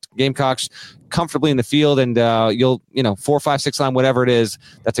overlooked. Gamecocks comfortably in the field, and you'll 4, 5, 6 line, whatever it is.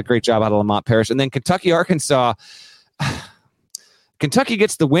 That's a great job out of Lamont Parish. And then Kentucky, Arkansas. Kentucky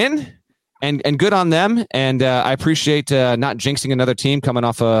gets the win, and good on them. And I appreciate not jinxing another team coming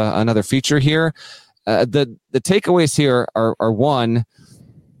off another feature here. The takeaways here are one,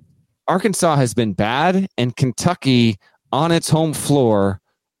 Arkansas has been bad, and Kentucky on its home floor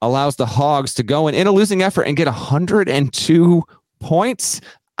allows the Hogs to go in a losing effort and get 102 points.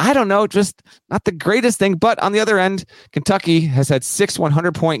 I don't know, just not the greatest thing. But on the other end, Kentucky has had 6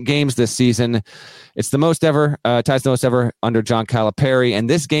 100-point games this season. It's the most ever, ties the most ever under John Calipari. And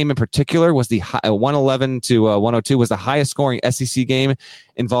this game in particular was the 111 to 102 was the highest scoring SEC game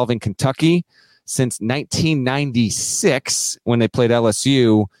involving Kentucky since 1996 when they played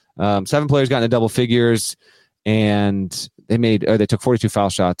LSU. 7 players got into double figures, and they took 42 foul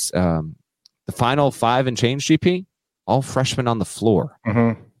shots. The final 5 and change GP, all freshmen on the floor.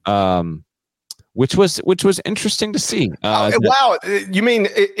 Mm-hmm. Which was interesting to see. Wow. You mean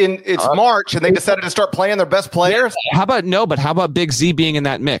it's March and they decided to start playing their best players? How about Big Z being in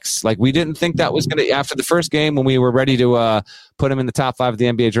that mix? Like, we didn't think that was going to, after the first game when we were ready to put him in the top 5 of the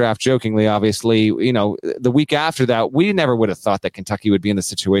NBA draft, jokingly, obviously, the week after that, we never would have thought that Kentucky would be in the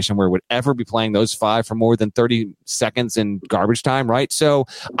situation where it would ever be playing those 5 for more than 30 seconds in garbage time, right? So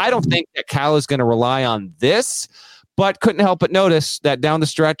I don't think that Cal is going to rely on this. But couldn't help but notice that down the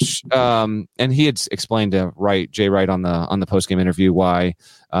stretch, and he had explained to Jay Wright on the postgame interview why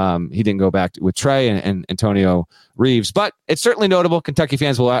he didn't go back with Trey and Antonio Reeves. But it's certainly notable. Kentucky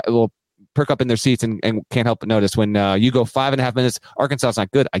fans will perk up in their seats and can't help but notice when you go 5.5 minutes. Arkansas is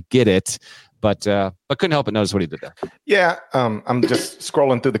not good. I get it, but couldn't help but notice what he did there. Yeah, I'm just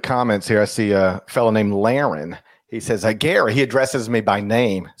scrolling through the comments here. I see a fellow named Laren. He says, Gary, he addresses me by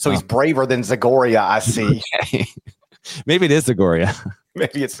name, so he's braver than Zagoria, I see. Okay. Maybe it is Zagoria.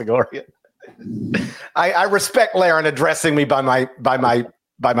 Maybe it's Zagoria. I respect Laren addressing me by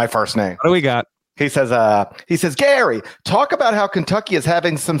my first name. What do we got? He says, Gary, talk about how Kentucky is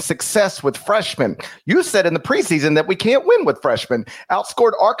having some success with freshmen. You said in the preseason that we can't win with freshmen.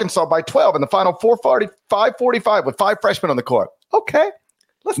 Outscored Arkansas by 12 in the final 545 with 5 freshmen on the court. Okay.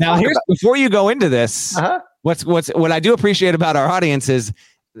 Before you go into this, what I do appreciate about our audience is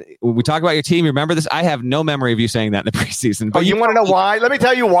when we talk about your team, you remember this? I have no memory of you saying that in the preseason. But you want to know why? Let me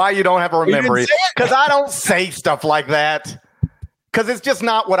tell you why you don't have a memory. Because I don't say stuff like that. Because it's just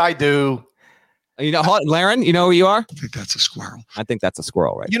not what I do. Laren, you know who you are? I think that's a squirrel. I think that's a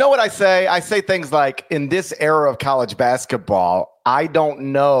squirrel, right? You know what I say? I say things like, in this era of college basketball, I don't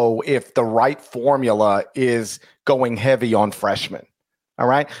know if the right formula is going heavy on freshmen. All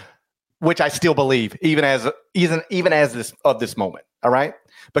right? Which I still believe, even as this moment. All right?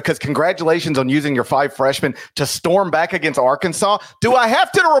 Because congratulations on using your 5 freshmen to storm back against Arkansas. Do I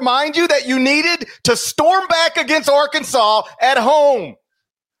have to remind you that you needed to storm back against Arkansas at home?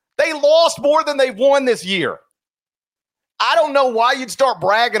 They lost more than they won this year. I don't know why you'd start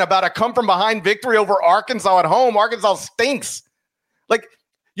bragging about a come-from-behind victory over Arkansas at home. Arkansas stinks. Like,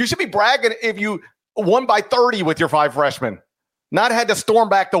 you should be bragging if you won by 30 with your 5 freshmen, not had to storm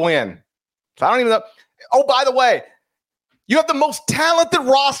back to win. So I don't even know. Oh, by the way, you have the most talented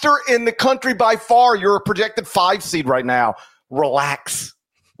roster in the country by far. You're a projected 5 seed right now. Relax.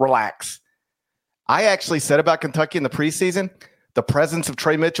 I actually said about Kentucky in the preseason, the presence of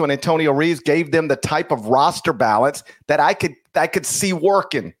Trey Mitchell and Antonio Reeves gave them the type of roster balance that I could see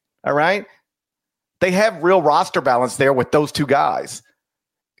working. All right, they have real roster balance there with those 2 guys.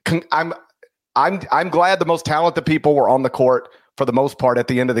 I'm glad the most talented people were on the court for the most part at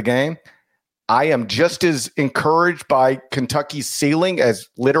the end of the game. I am just as encouraged by Kentucky's ceiling as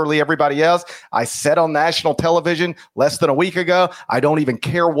literally everybody else. I said on national television less than a week ago, I don't even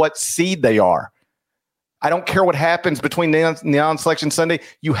care what seed they are. I don't care what happens between Neon Selection Sunday.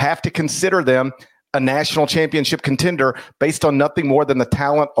 You have to consider them a national championship contender based on nothing more than the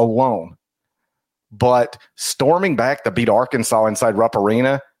talent alone. But storming back to beat Arkansas inside Rupp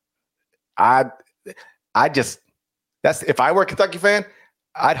Arena, if I were a Kentucky fan,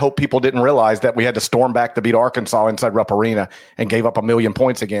 I'd hope people didn't realize that we had to storm back to beat Arkansas inside Rupp Arena and gave up 1 million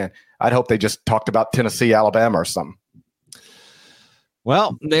points again. I'd hope they just talked about Tennessee, Alabama or something.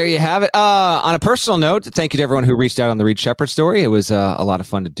 Well, there you have it. On a personal note, thank you to everyone who reached out on the Reed Shepherd story. It was a lot of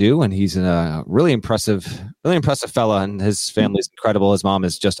fun to do, and he's a really impressive fella, and his family's incredible. His mom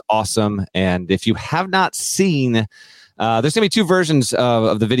is just awesome. And if you have not seen there's going to be 2 versions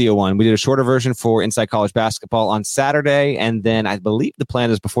of the video one. We did a shorter version for Inside College Basketball on Saturday, and then I believe the plan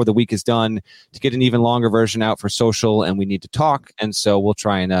is before the week is done to get an even longer version out for social, and we need to talk, and so we'll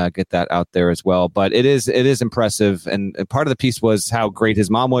try and get that out there as well. But it is impressive, and part of the piece was how great his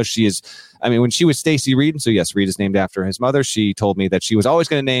mom was. When she was Stacy Reed, so yes, Reed is named after his mother, she told me that she was always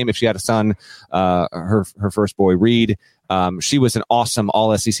going to name, if she had a son, her first boy Reed. She was an awesome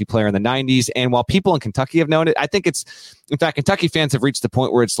all-SEC player in the 90s. And while people in Kentucky have known it, I think in fact, Kentucky fans have reached the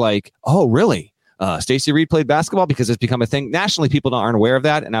point where it's like, oh, really? Stacy Reed played basketball, because it's become a thing. Nationally, people aren't aware of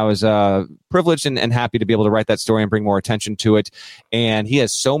that. And I was privileged and happy to be able to write that story and bring more attention to it. And he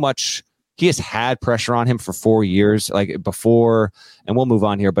has so much he has had pressure on him for 4 years, like before, and we'll move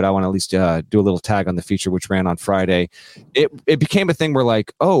on here, but I want to at least do a little tag on the feature, which ran on Friday. It became a thing where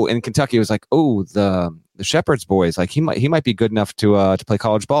like, oh, in Kentucky, it was like, oh, the Shepherd's boys, like he might be good enough to play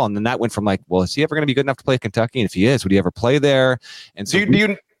college ball. And then that went from like, well, is he ever going to be good enough to play at Kentucky? And if he is, would he ever play there? And so do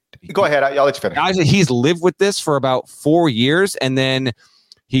you go ahead. I'll let you finish. He's lived with this for about 4 years, and then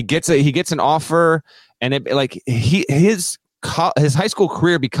he gets an offer, and his high school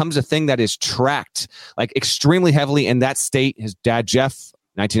career becomes a thing that is tracked like extremely heavily in that state. His dad, Jeff,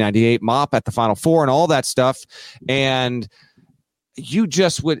 1998 mop at the Final Four and all that stuff. And you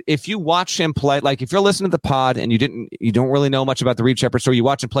just would, if you watch him play, like if you're listening to the pod and you don't really know much about the Reed Shepherd story, you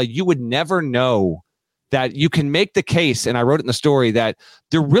watch him play, you would never know that you can make the case, and I wrote it in the story, that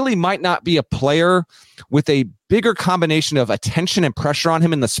there really might not be a player with a bigger combination of attention and pressure on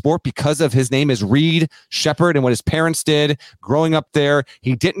him in the sport because of his name is Reed Shepherd and what his parents did growing up there.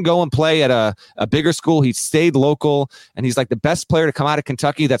 He didn't go and play at a bigger school. He stayed local, and he's like the best player to come out of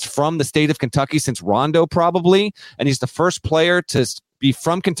Kentucky that's from the state of Kentucky since Rondo probably, and he's the first player to be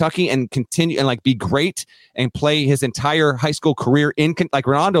from Kentucky and continue and like be great and play his entire high school career like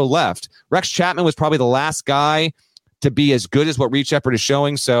Rondo left. Rex Chapman was probably the last guy to be as good as what Reed Shepherd is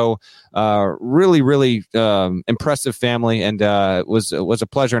showing. So really, really impressive family, and it was a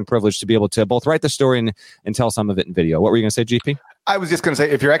pleasure and privilege to be able to both write the story and tell some of it in video. What were you going to say, GP? I was just going to say,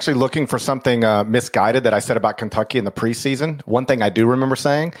 if you're actually looking for something misguided that I said about Kentucky in the preseason, one thing I do remember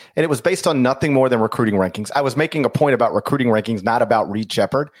saying, and it was based on nothing more than recruiting rankings. I was making a point about recruiting rankings, not about Reed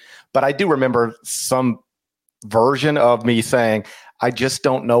Shepherd, but I do remember some version of me saying, I just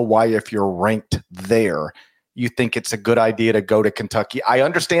don't know why if you're ranked there, you think it's a good idea to go to Kentucky. I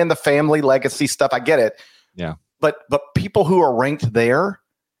understand the family legacy stuff. I get it. Yeah. But people who are ranked there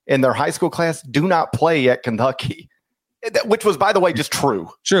in their high school class do not play at Kentucky. Which was, by the way, just true.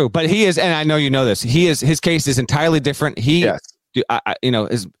 True, but he is, and I know you know this. His case is entirely different. His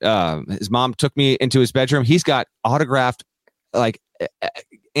mom took me into his bedroom. He's got autographed like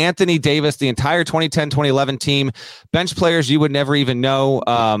Anthony Davis, the entire 2010-2011 team, bench players you would never even know.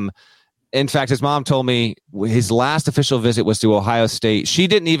 In fact, his mom told me his last official visit was to Ohio State. She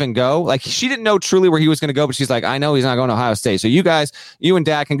didn't even go. Like, she didn't know truly where he was going to go, but she's like, I know he's not going to Ohio State. So you and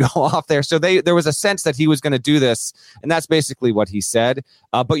Dad can go off there. So there was a sense that he was going to do this, and that's basically what he said.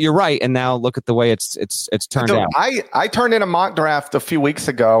 But you're right, and now look at the way it's turned out. I turned in a mock draft a few weeks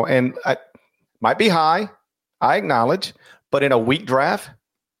ago, and I might be high, I acknowledge, but in a weak draft,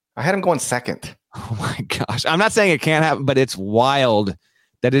 I had him going second. Oh my gosh. I'm not saying it can't happen, but it's wild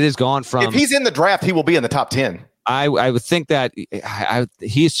that it has gone from. If he's in the draft, he will be in the top 10. I would think that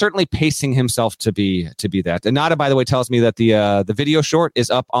he's certainly pacing himself to be that. And Nada, by the way, tells me that the video short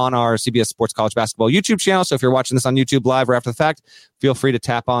is up on our CBS Sports College Basketball YouTube channel. So if you're watching this on YouTube live or after the fact, feel free to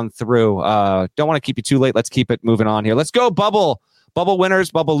tap on through. Don't want to keep you too late. Let's keep it moving on here. Let's go bubble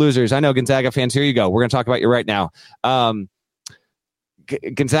winners, bubble losers. I know Gonzaga fans. Here you go. We're going to talk about you right now.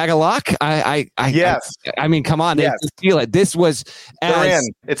 Gonzaga lock? Yes. I mean, come on. Yes. They feel it. This was they're in.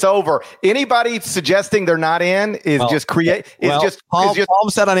 It's over. Anybody suggesting they're not in is just create. Paul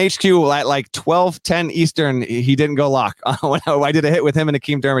said on HQ at like 12:10 Eastern, he didn't go lock. When I did a hit with him and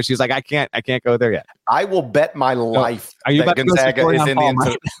Akeem Dermott, she was like, I can't go there yet. I will bet my life that Gonzaga is in the end.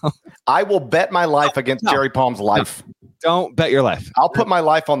 Right, I will bet my life against Jerry Palm's life. Don't bet your life. I'll put my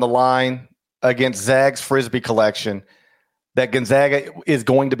life on the line against Zag's Frisbee collection that Gonzaga is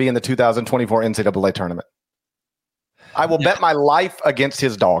going to be in the 2024 NCAA tournament. I will bet my life against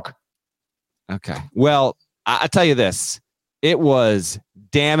his dog. Okay. Well, I tell you this. It was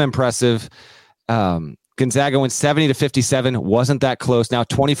damn impressive. Gonzaga went 70-57. Wasn't that close. Now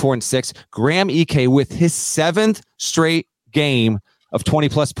 24-6. Graham Ike with his 7th straight game of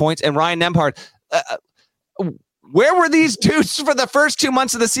 20-plus points. And Ryan Nembhard, where were these dudes for the first 2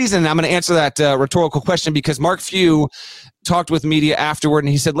 months of the season? And I'm going to answer that rhetorical question because Mark Few talked with media afterward, and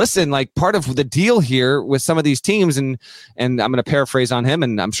he said, listen, like part of the deal here with some of these teams, and I'm going to paraphrase on him,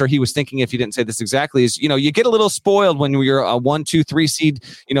 and I'm sure he was thinking if he didn't say this exactly, is, you get a little spoiled when you're a 1, 2, 3 seed,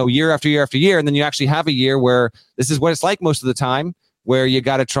 year after year after year, and then you actually have a year where this is what it's like most of the time, where you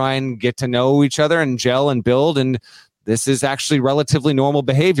got to try and get to know each other and gel and build, and this is actually relatively normal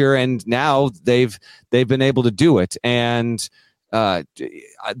behavior, and now they've been able to do it, and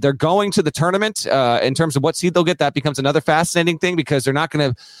they're going to the tournament. In terms of what seed they'll get, that becomes another fascinating thing because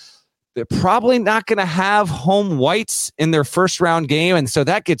they're probably not going to have home whites in their first round game, and so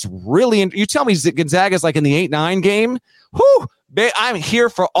that gets really. You tell me Gonzaga's like in the 8-9 game. Whoo! I'm here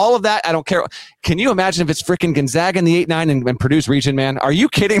for all of that. I don't care. Can you imagine if it's freaking Gonzaga in the 8-9 and Purdue's region, man? Are you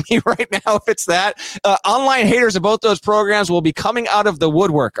kidding me right now if it's that? Online haters of both those programs will be coming out of the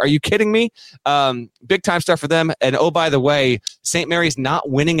woodwork. Are you kidding me? Big time stuff for them. And oh, by the way, St. Mary's not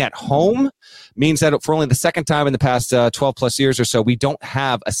winning at home means that for only the second time in the past 12 plus years or so, we don't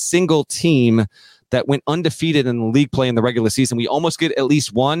have a single team that went undefeated in the league play in the regular season. We almost get at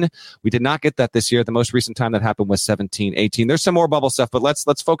least one. We did not get that this year. The most recent time that happened was 17-18. There's some more bubble stuff, but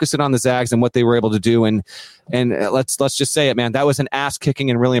let's focus it on the Zags and what they were able to do. And let's just say it, man. That was an ass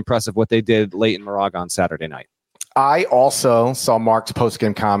kicking and really impressive what they did late in Moraga on Saturday night. I also saw Mark's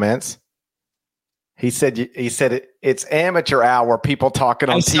post-game comments. He said it's amateur hour, people talking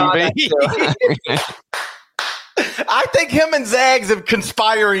on TV. I think him and Zags are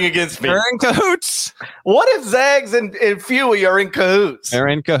conspiring against me. They're in cahoots. What if Zags and Fewy are in cahoots? They're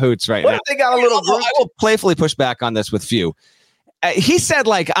in cahoots right what now. If they got a little group? I will playfully push back on this with Few. He said,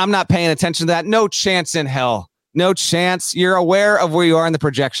 I'm not paying attention to that. No chance in hell. No chance. You're aware of where you are in the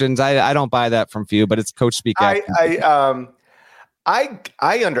projections. I don't buy that from Few, but it's coach speak.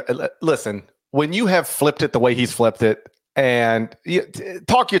 Listen, when you have flipped it the way he's flipped it and you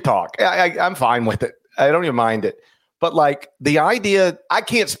talk, I'm fine with it. I don't even mind it. But the idea, I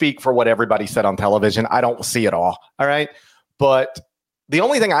can't speak for what everybody said on television. I don't see it all. All right. But the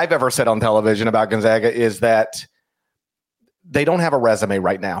only thing I've ever said on television about Gonzaga is that they don't have a resume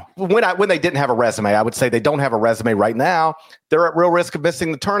right now. When they didn't have a resume, I would say they don't have a resume right now. They're at real risk of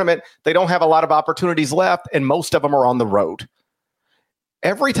missing the tournament. They don't have a lot of opportunities left, and most of them are on the road.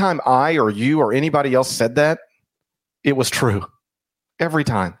 Every time I or you or anybody else said that, it was true. Every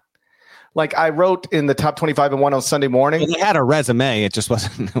time. I wrote in the top 25 and 1 on Sunday morning. Well, they had a resume. It just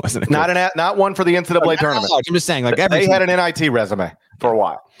wasn't. Not one for the NCAA tournament. I'm just saying, they had an NIT resume for a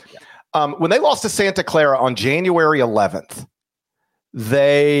while. Yeah. When they lost to Santa Clara on January 11th,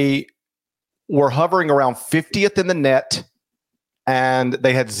 they were hovering around 50th in the net, and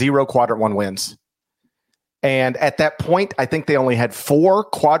they had 0 quadrant 1 wins. And at that point, I think they only had 4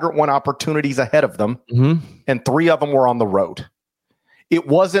 quadrant 1 opportunities ahead of them, and 3 of them were on the road. It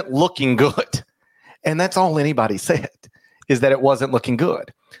wasn't looking good. And that's all anybody said, is that it wasn't looking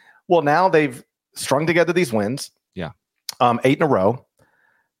good. Well, now they've strung together these wins. Yeah. 8 in a row.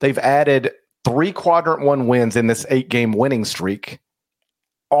 They've added 3 quadrant 1 wins in this 8-game winning streak.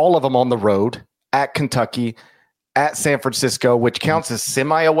 All of them on the road, at Kentucky, at San Francisco, which counts as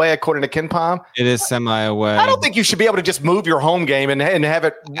semi-away according to KenPom. It is semi-away. I don't think you should be able to just move your home game and have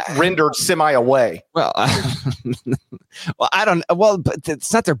it rendered semi-away. Well, I don't. Well, but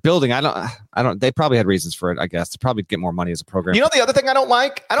it's not their building. I don't. They probably had reasons for it. I guess to probably get more money as a program. You know the other thing I don't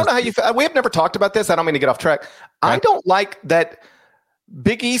like. I don't know how you. We have never talked about this. I don't mean to get off track. Right. I don't like that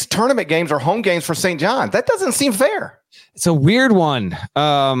Big East tournament games are home games for St. John. That doesn't seem fair. It's a weird one.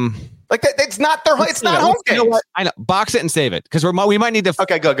 It's not their. It's not home games. You know what? I know. Box it and save it because we might need to.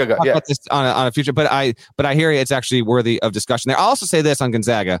 Okay, go. Talk about this on a future. But I hear you. It's actually worthy of discussion there. I'll also say this on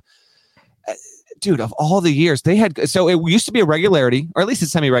Gonzaga. Dude, of all the years they had, so it used to be a regularity, or at least a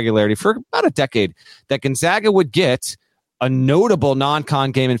semi-regularity for about a decade, that Gonzaga would get a notable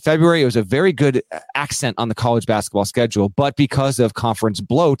non-con game in February. It was a very good accent on the college basketball schedule, but because of conference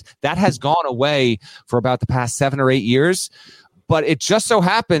bloat, that has gone away for about the past 7 or 8 years. But it just so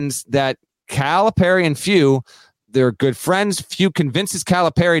happens that Calipari and Few, they're good friends. Few convinces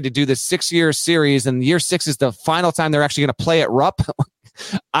Calipari to do this 6-year series, and year 6 is the final time they're actually going to play at Rupp.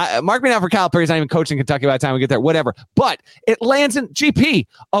 Mark me down for Calipari's not even coaching Kentucky by the time we get there, whatever. But it lands in GP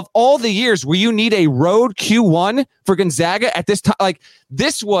of all the years where you need a road Q1 for Gonzaga at this time.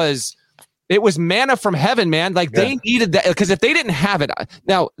 It was manna from heaven, man. They needed that because if they didn't have it,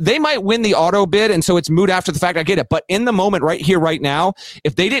 now they might win the auto bid, and so it's moot after the fact. I get it, but in the moment, right here, right now,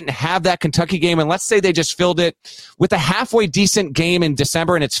 if they didn't have that Kentucky game, and let's say they just filled it with a halfway decent game in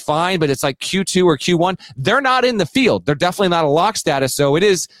December, and it's fine, but it's like Q2 or Q1, they're not in the field. They're definitely not a lock status. So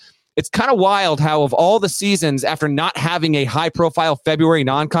it's kind of wild how of all the seasons after not having a high-profile February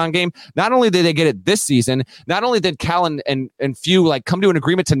non-con game, not only did they get it this season, not only did Cal and Few come to an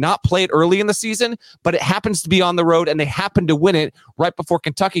agreement to not play it early in the season, but it happens to be on the road, and they happen to win it right before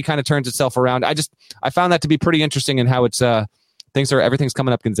Kentucky kind of turns itself around. I found that to be pretty interesting in how it's everything's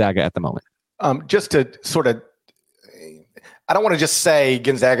coming up Gonzaga at the moment. Just to sort of, I don't want to just say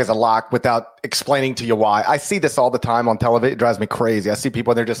Gonzaga's a lock without explaining to you why. I see this all the time on television. It drives me crazy. I see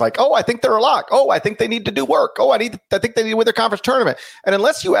people and they're just like, oh, I think they're a lock. Oh, I think they need to do work. Oh, I think they need to win their conference tournament. And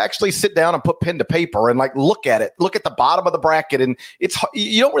unless you actually sit down and put pen to paper and look at it, look at the bottom of the bracket, and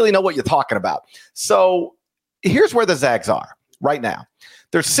you don't really know what you're talking about. So here's where the Zags are right now.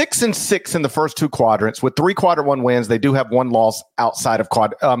 They're 6-6 in the first two quadrants with 3 quadrant one wins. They do have one loss outside of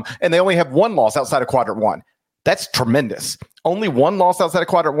and they only have one loss outside of quadrant one. That's tremendous. Only one loss outside of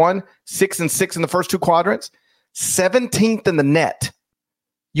quadrant one, 6-6 in the first two quadrants, 17th in the net.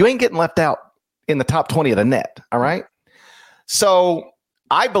 You ain't getting left out in the top 20 of the net. All right. So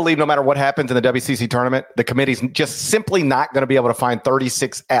I believe no matter what happens in the WCC tournament, the committee's just simply not going to be able to find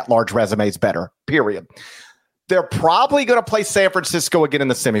 36 at-large resumes better, period. They're probably going to play San Francisco again in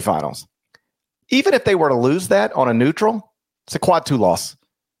the semifinals. Even if they were to lose that on a neutral, it's a quad 2 loss.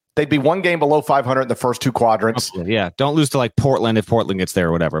 They'd be one game below 500 in the first two quadrants. Yeah, don't lose to like Portland if Portland gets there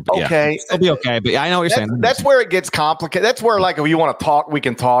or whatever. But okay. Yeah, it'll be okay. But I know what you're saying. That's where it gets complicated. That's where, like, if you want to talk, we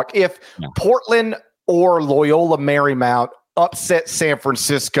can talk. If Portland or Loyola Marymount upset San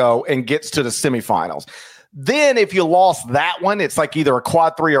Francisco and gets to the semifinals, then if you lost that one, it's like either a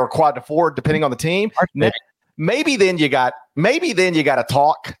quad 3 or a quad 4, depending on the team. Maybe then you got to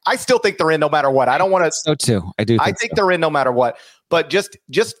talk. I still think they're in no matter what. I don't want to. So too. I do. I think they're in no matter what. But just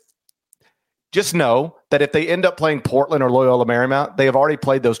know that if they end up playing Portland or Loyola Marymount, they have already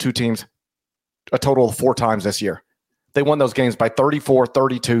played those two teams a total of 4 times this year. They won those games by 34,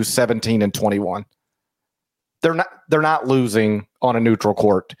 32, 17, and 21. They're not losing on a neutral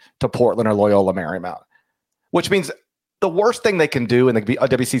court to Portland or Loyola Marymount, which means the worst thing they can do in the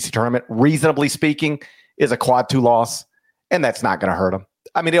WCC tournament, reasonably speaking, is a quad 2 loss, and that's not going to hurt them.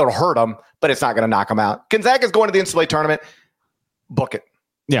 I mean, it'll hurt them, but it's not going to knock them out. Gonzaga's going to the NCAA tournament. Book it.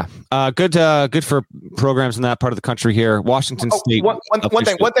 Yeah, good for programs in that part of the country here. Washington State. One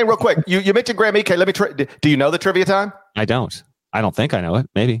thing real quick. You mentioned Graham Ike. Do you know the trivia time? I don't think I know it.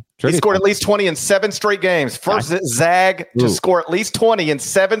 Maybe. He scored at least 20 in 7 straight games. First Zag to score at least 20 in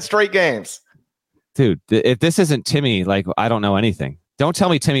 7 straight games. Dude, if this isn't Timmy, like, I don't know anything. Don't tell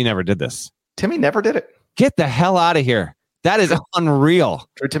me Timmy never did this. Timmy never did it. Get the hell out of here. That is unreal.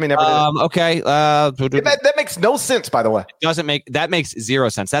 Timmy never did it. Okay. That makes no sense, by the way. That makes zero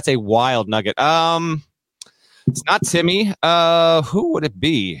sense. That's a wild nugget. It's not Timmy. Who would it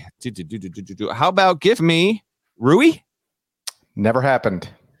be? How about give me Rui? Never happened.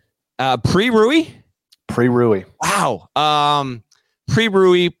 Pre-Rui? Pre-Rui. Wow.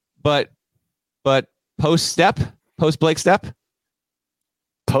 Pre-Rui, but post-Step? Post-Blake Step?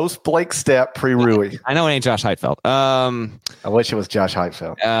 Post-Blake Step, pre-Rui. I know it ain't Josh Heitfeld. I wish it was Josh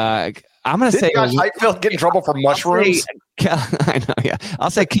Heitfeld. I'm going to say Josh Heitfeld get in trouble for mushrooms? I know, yeah. I'll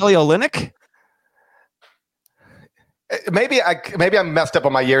say Kelly Olynyk. Maybe I messed up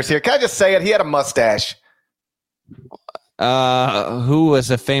on my years here. Can I just say it? He had a mustache. Who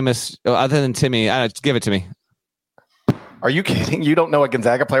was a famous, other than Timmy? Give it to me. Are you kidding? You don't know a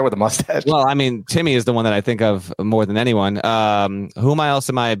Gonzaga player with a mustache? Well, I mean, Timmy is the one that I think of more than anyone. Who else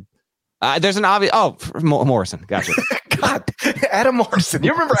am I? There's an obvious. Oh, Morrison. Gotcha. God, Adam Morrison.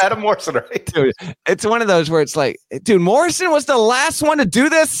 You remember Adam Morrison, right? Dude, it's one of those where it's like, dude, Morrison was the last one to do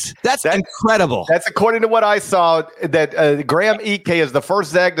this? That's incredible. That's according to what I saw, that Graham Ike is the first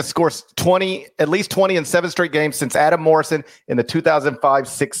Zag to score at least 20 in 7 straight games since Adam Morrison in the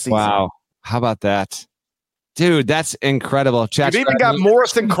 2005-06 season. Wow. How about that? Dude, that's incredible. You've even got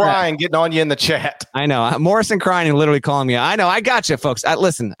Morrison crying, getting on you in the chat. I know. Morrison crying and literally calling me. I know. I got you, folks.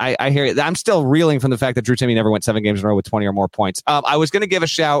 Listen, I hear you. I'm still reeling from the fact that Drew Timme never went 7 games in a row with 20 or more points. I was going to give a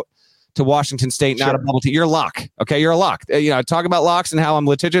shout to Washington State, not a bubble team. You're a lock. Okay, you're a lock. Talk about locks and how I'm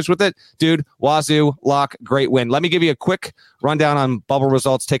litigious with it. Dude, Wazoo, lock, great win. Let me give you a quick rundown on bubble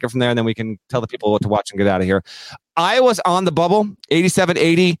results. Take it from there, and then we can tell the people what to watch and get out of here. Iowa's on the bubble,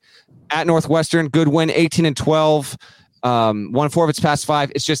 87-80. At Northwestern, good win, 18-12. Won 4 of its past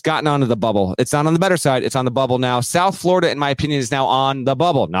 5. It's just gotten onto the bubble. It's not on the better side. It's on the bubble now. South Florida, in my opinion, is now on the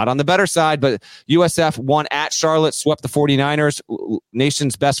bubble. Not on the better side, but USF won at Charlotte, swept the 49ers.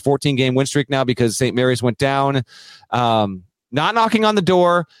 Nation's best 14-game win streak now because St. Mary's went down. Not knocking on the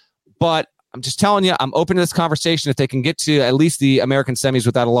door, but I'm just telling you, I'm open to this conversation. If they can get to at least the American semis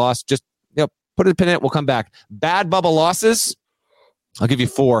without a loss, just put a pin in it. We'll come back. Bad bubble losses. I'll give you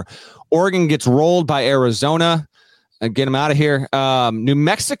 4. Oregon gets rolled by Arizona. Get them out of here. New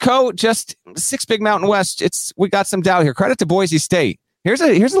Mexico, just 6 Big Mountain West. We got some doubt here. Credit to Boise State. Here's a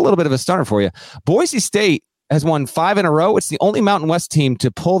little bit of a stunner for you. Boise State has won 5 in a row. It's the only Mountain West team to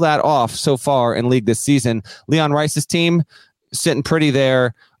pull that off so far in league this season. Leon Rice's team sitting pretty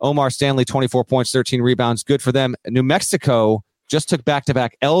there. Omar Stanley, 24 points, 13 rebounds. Good for them. New Mexico just took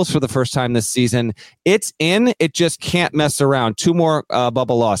back-to-back L's for the first time this season. It's in. It just can't mess around. 2 more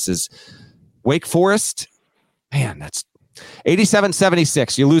bubble losses. Wake Forest, man, that's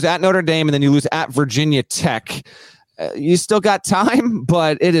 87-76. You lose at Notre Dame, and then you lose at Virginia Tech. You still got time,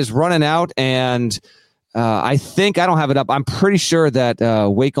 but it is running out, and I think I don't have it up. I'm pretty sure that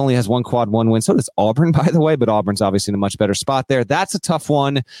Wake only has one quad one win. So does Auburn, by the way, but Auburn's obviously in a much better spot there. That's a tough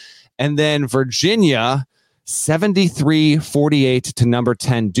one. And then Virginia, 73-48 to number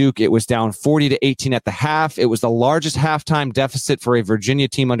 10 Duke. It was down 40-18 at the half. It was the largest halftime deficit for a Virginia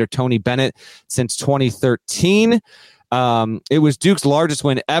team under Tony Bennett since 2013. It was Duke's largest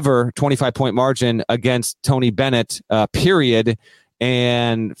win ever, 25-point margin against Tony Bennett, period.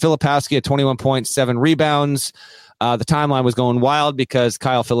 And Filipowski had 21 points, 7 rebounds. The timeline was going wild because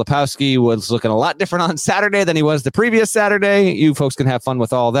Kyle Filipowski was looking a lot different on Saturday than he was the previous Saturday. You folks can have fun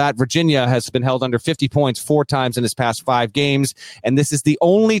with all that. Virginia has been held under 50 points 4 times in his past 5 games, and this is the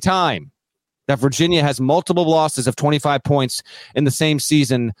only time that Virginia has multiple losses of 25 points in the same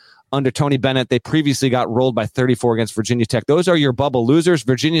season under Tony Bennett. They previously got rolled by 34 against Virginia Tech. Those are your bubble losers.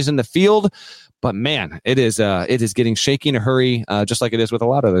 Virginia's in the field, but man, it is getting shaky in a hurry, just like it is with a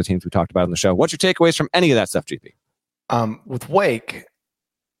lot of other teams we talked about on the show. What's your takeaways from any of that stuff, GP? With Wake,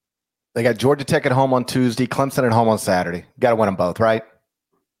 they got Georgia Tech at home on Tuesday, Clemson at home on Saturday. Got to win them both, right?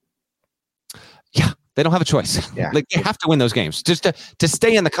 Yeah, they don't have a choice. Yeah. Like, they have to win those games just to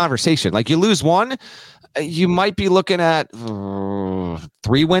stay in the conversation. Like, you lose one, you might be looking at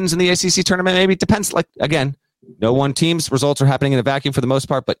 3 wins in the ACC tournament. Maybe it depends. Like, again, no one team's results are happening in a vacuum for the most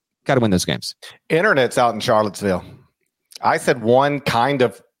part, but got to win those games. Internet's out in Charlottesville. I said one kind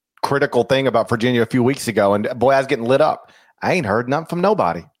of critical thing about Virginia a few weeks ago, and boy, I was getting lit up. I ain't heard nothing from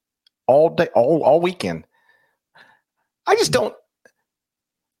nobody all day, all weekend. I just don't.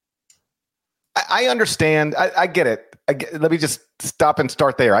 I understand. I get it. Let me just stop and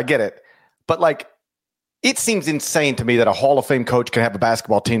start there. I get it, but like, it seems insane to me that a Hall of Fame coach can have a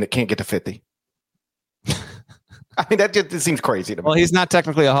basketball team that can't get to 50. I mean, that just seems crazy to me. Well, he's not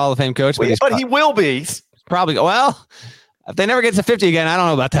technically a Hall of Fame coach, but he will be. Probably. Well, if they never get to 50 again, I don't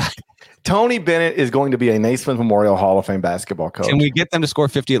know about that. Tony Bennett is going to be a Naismith Memorial Hall of Fame basketball coach. Can we get them to score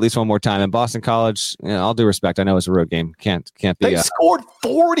 50 at least one more time? And Boston College, all due respect, I know it's a road game. Can't be. They scored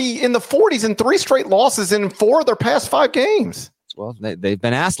 40 in the 40s and 3 straight losses in 4 of their past 5 games. Well, they've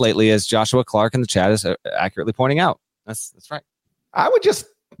been asked lately, as Joshua Clark in the chat is accurately pointing out. That's right. I would just,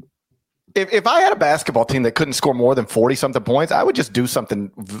 if I had a basketball team that couldn't score more than 40-something points, I would just do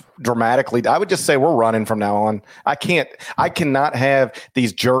something dramatically. I would just say we're running from now on. I cannot have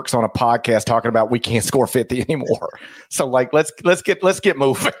these jerks on a podcast talking about we can't score 50 anymore. So like, let's get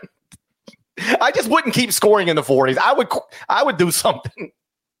moving. I just wouldn't keep scoring in the 40s. I would do something.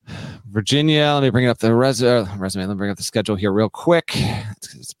 Virginia, let me bring up the resume. Let me bring up the schedule here real quick.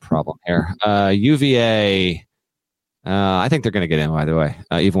 It's a problem here. UVA. I think they're going to get in, by the way,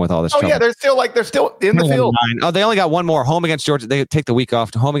 even with all this trouble. Yeah, they're still in the field. Oh, they only got one more home against Georgia. They take the week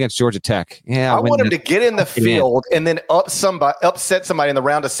off to home against Georgia Tech. Yeah, I want them to get in the field and then upset somebody in the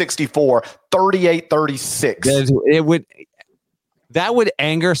round of 64, 38-36. That would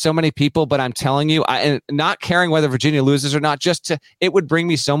anger so many people, but I'm telling you, and not caring whether Virginia loses or not, it would bring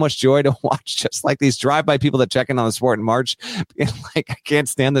me so much joy to watch just like these drive-by people that check in on the sport in March. Like, I can't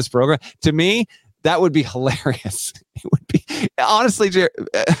stand this program. To me, that would be hilarious. It would be, honestly, Jerry,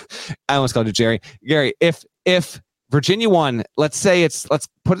 I almost called you Jerry. Gary, if Virginia won, let's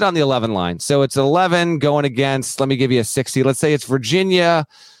put it on the 11 line. So it's 11 going against, let me give you a 60. Let's say it's Virginia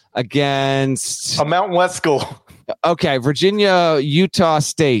against a Mountain West school. Okay, Virginia, Utah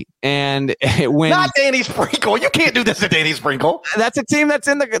State, and it wins. Not Danny Sprinkle. You can't do this to Danny Sprinkle. That's a team that's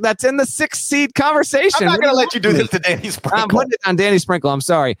in the 6th seed conversation. I'm not going to let you do this to Danny Sprinkle. I'm putting it on Danny Sprinkle. I'm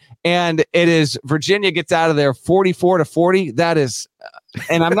sorry. And it is Virginia gets out of there 44-40. That is,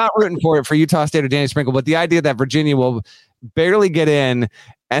 and I'm not rooting for it for Utah State or Danny Sprinkle, but the idea that Virginia will barely get in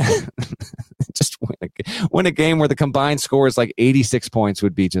and just win a game where the combined score is like 86 points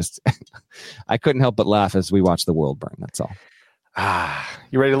would be just, I couldn't help but laugh as we watch the world burn. That's all.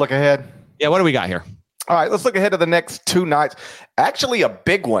 You ready to look ahead? Yeah, what do we got here? All right, let's look ahead to the next 2 nights. Actually, a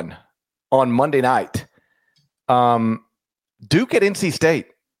big one on Monday night. Duke at NC State.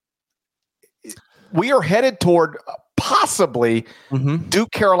 We are headed toward possibly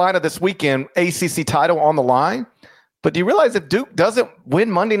Duke Carolina this weekend, ACC title on the line. But do you realize if Duke doesn't win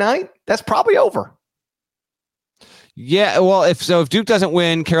Monday night, that's probably over? Yeah, well, if Duke doesn't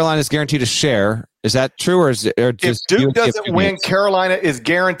win, Carolina is guaranteed a share. Is that true, or just if Duke doesn't win, Carolina is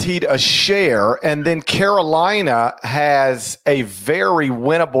guaranteed a share, and then Carolina has a very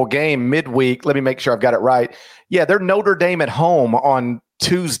winnable game midweek. Let me make sure I've got it right. Yeah, they're Notre Dame at home on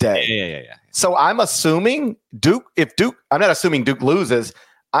Tuesday. Yeah. So I'm assuming I'm not assuming Duke loses.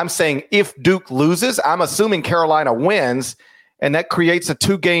 I'm saying if Duke loses, I'm assuming Carolina wins, and that creates a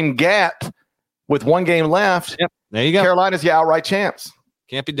 2-game gap with 1 game left. Yep. There you go. Carolina's your outright champs.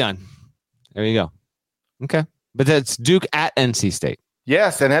 Can't be done. There you go. Okay. But that's Duke at NC State.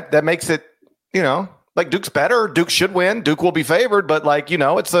 Yes, and that makes it, like Duke's better. Duke should win. Duke will be favored, but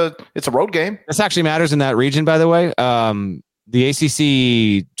it's a road game. This actually matters in that region, by the way. The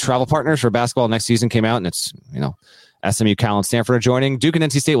ACC travel partners for basketball next season came out, and it's, SMU, Cal, and Stanford are joining. Duke and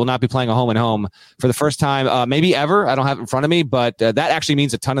NC State will not be playing a home-and-home for the first time, maybe ever. I don't have it in front of me, but that actually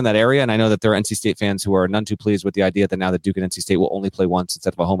means a ton in that area, and I know that there are NC State fans who are none too pleased with the idea that now that Duke and NC State will only play once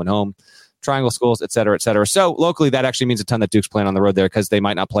instead of a home-and-home. Triangle schools, et cetera, et cetera. So locally, that actually means a ton that Duke's playing on the road there because they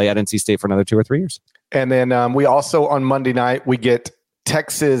might not play at NC State for another 2 or 3 years. And then we also, on Monday night, we get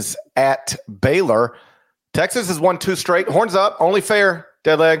Texas at Baylor. Texas has won 2 straight. Horns up. Only fair.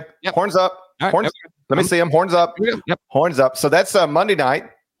 Dead leg. Yep. Horns up. Right, Horns. yep. Let me see them. Horns up. Yep. Horns up. So that's Monday night.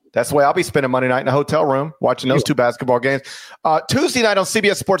 That's the way I'll be spending Monday night in a hotel room watching those 2 basketball games. Tuesday night on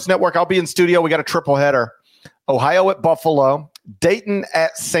CBS Sports Network, I'll be in studio. We got a triple header. Ohio at Buffalo. Dayton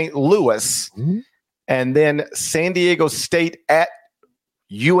at St. Louis. Mm-hmm. And then San Diego State at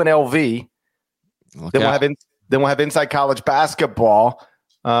UNLV. Then we'll have Inside College Basketball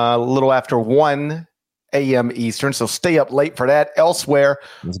a little after 1 a.m. Eastern. So stay up late for that. Elsewhere,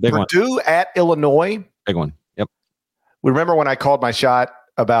 Purdue at Illinois. Big one. Yep. We remember when I called my shot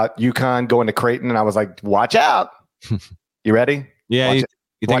about UConn going to Creighton, and I was like, watch out. You ready? Yeah. You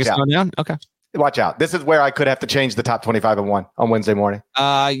think it's going down? Okay. Watch out. This is where I could have to change the top 25 and 1 on Wednesday morning.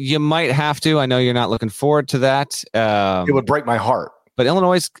 You might have to. I know you're not looking forward to that. It would break my heart. But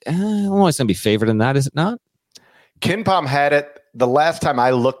Illinois is going to be favored in that, is it not? KenPom had it. The last time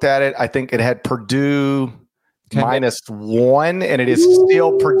I looked at it, I think it had Purdue -1, and it is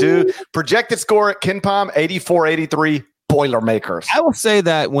still Purdue. Projected score at KenPom, 84-83, Boilermakers. I will say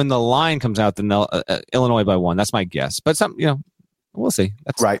that when the line comes out, then Illinois by 1. That's my guess. But we'll see.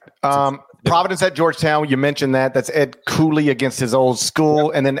 That's right. Providence at Georgetown. You mentioned that. That's Ed Cooley against his old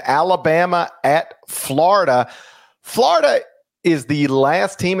school. And then Alabama at Florida. Florida is the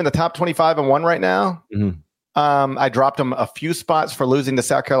last team in the top 25 and 1 right now. Mm-hmm. I dropped them a few spots for losing to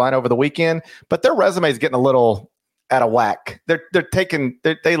South Carolina over the weekend, but their resume is getting a little out of whack. They're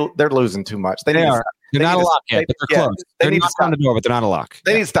losing too much. They're not a lock yet, but they're close. They're not on the door, but they're not a lock.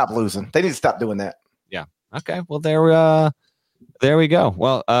 They need to stop losing. They need to stop doing that. Yeah. Okay. Well, there we go.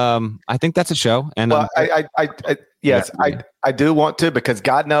 Well, I think that's a show. And I do want to, because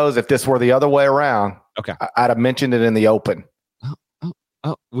God knows if this were the other way around, okay, I'd have mentioned it in the open.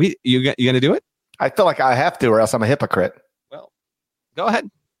 You gonna do it? I feel like I have to, or else I'm a hypocrite. Well, go ahead.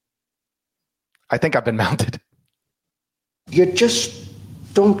 I think I've been mounted. You just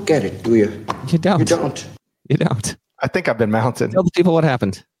don't get it, do you? You don't. You don't. I think I've been mounted. Tell the people what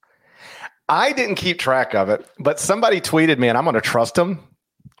happened. I didn't keep track of it, but somebody tweeted me, and I'm going to trust them.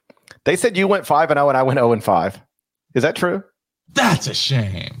 They said you went 5-0 and I went 0-5. Is that true? That's a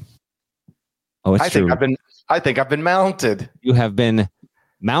shame. Oh, it's true. I think I've been mounted. You have been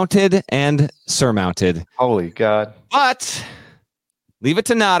mounted and surmounted. Holy God. But leave it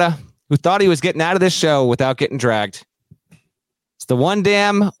to Nada, who thought he was getting out of this show without getting dragged. It's the one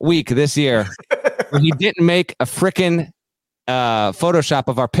damn week this year where he didn't make a frickin' Photoshop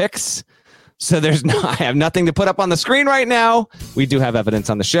of our picks. So I have nothing to put up on the screen right now. We do have evidence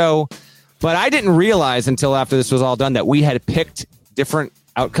on the show, but I didn't realize until after this was all done that we had picked different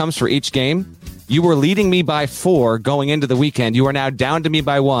outcomes for each game. You were leading me by 4 going into the weekend. You are now down to me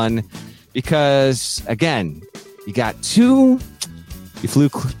by 1 because, again, you got 2. You flew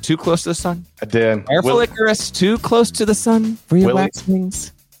too close to the sun. I did. Careful, Icarus, too close to the sun for your wax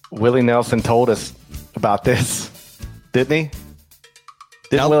wings. Willie Nelson told us about this, didn't he?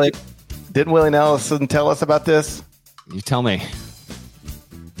 Didn't Willie Nelson tell us about this? You tell me.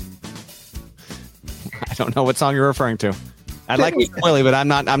 I don't know what song you're referring to. I'd like to Willie, but I'm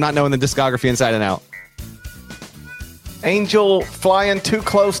not knowing the discography inside and out. Angel flying too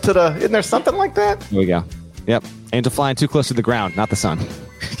close to the... Isn't there something like that? Here we go. Yep. Angel flying too close to the ground, not the sun.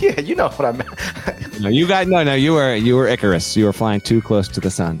 Yeah, you know what I meant. No, you guys... No, you were Icarus. You were flying too close to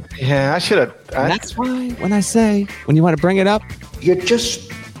the sun. Yeah, I should have... That's why when I say, when you want to bring it up... You just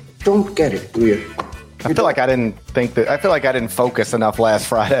don't get it, do you? I feel like I didn't focus enough last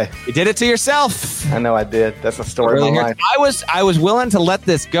Friday. You did it to yourself. I know I did. That's a story of my life. I was willing to let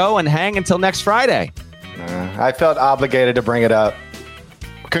this go and hang until next Friday. I felt obligated to bring it up.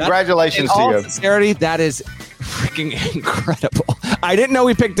 Congratulations to you. In all sincerity, that is freaking incredible. I didn't know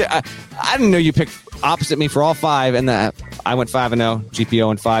we picked it. I didn't know you picked opposite me for all 5, and I went 5-0,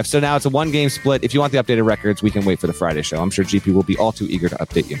 GP 0-5. So now it's a 1-game split. If you want the updated records, we can wait for the Friday show. I'm sure GP will be all too eager to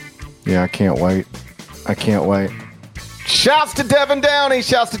update you. Yeah, I can't wait. Shouts to Devin Downey.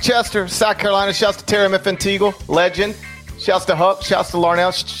 Shouts to Chester, South Carolina. Shouts to Terry McFinteagle, legend. Shouts to Huck. Shouts to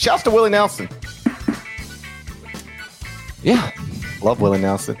Larnell. Shouts to Willie Nelson. Yeah. Love Willie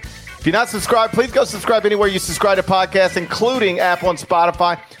Nelson. If you're not subscribed, please go subscribe anywhere you subscribe to podcasts, including Apple and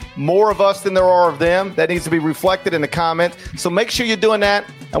Spotify. More of us than there are of them. That needs to be reflected in the comments. So make sure you're doing that,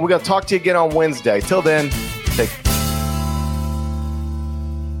 and we're going to talk to you again on Wednesday. Till then, take care.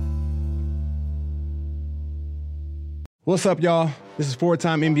 What's up, y'all? This is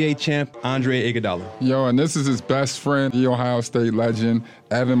four-time NBA champ Andre Iguodala. Yo, and this is his best friend, the Ohio State legend,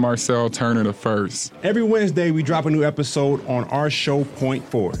 Evan Marcel Turner I. Every Wednesday, we drop a new episode on our show, Point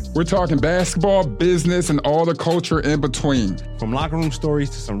Forward. We're talking basketball, business, and all the culture in between. From locker room stories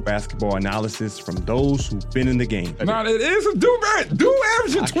to some basketball analysis from those who've been in the game. Now, it is a dude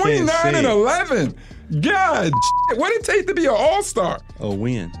averaging 29 and 11. God, what it take to be an all-star? A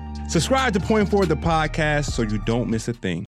win. Subscribe to Point Forward, the podcast, so you don't miss a thing.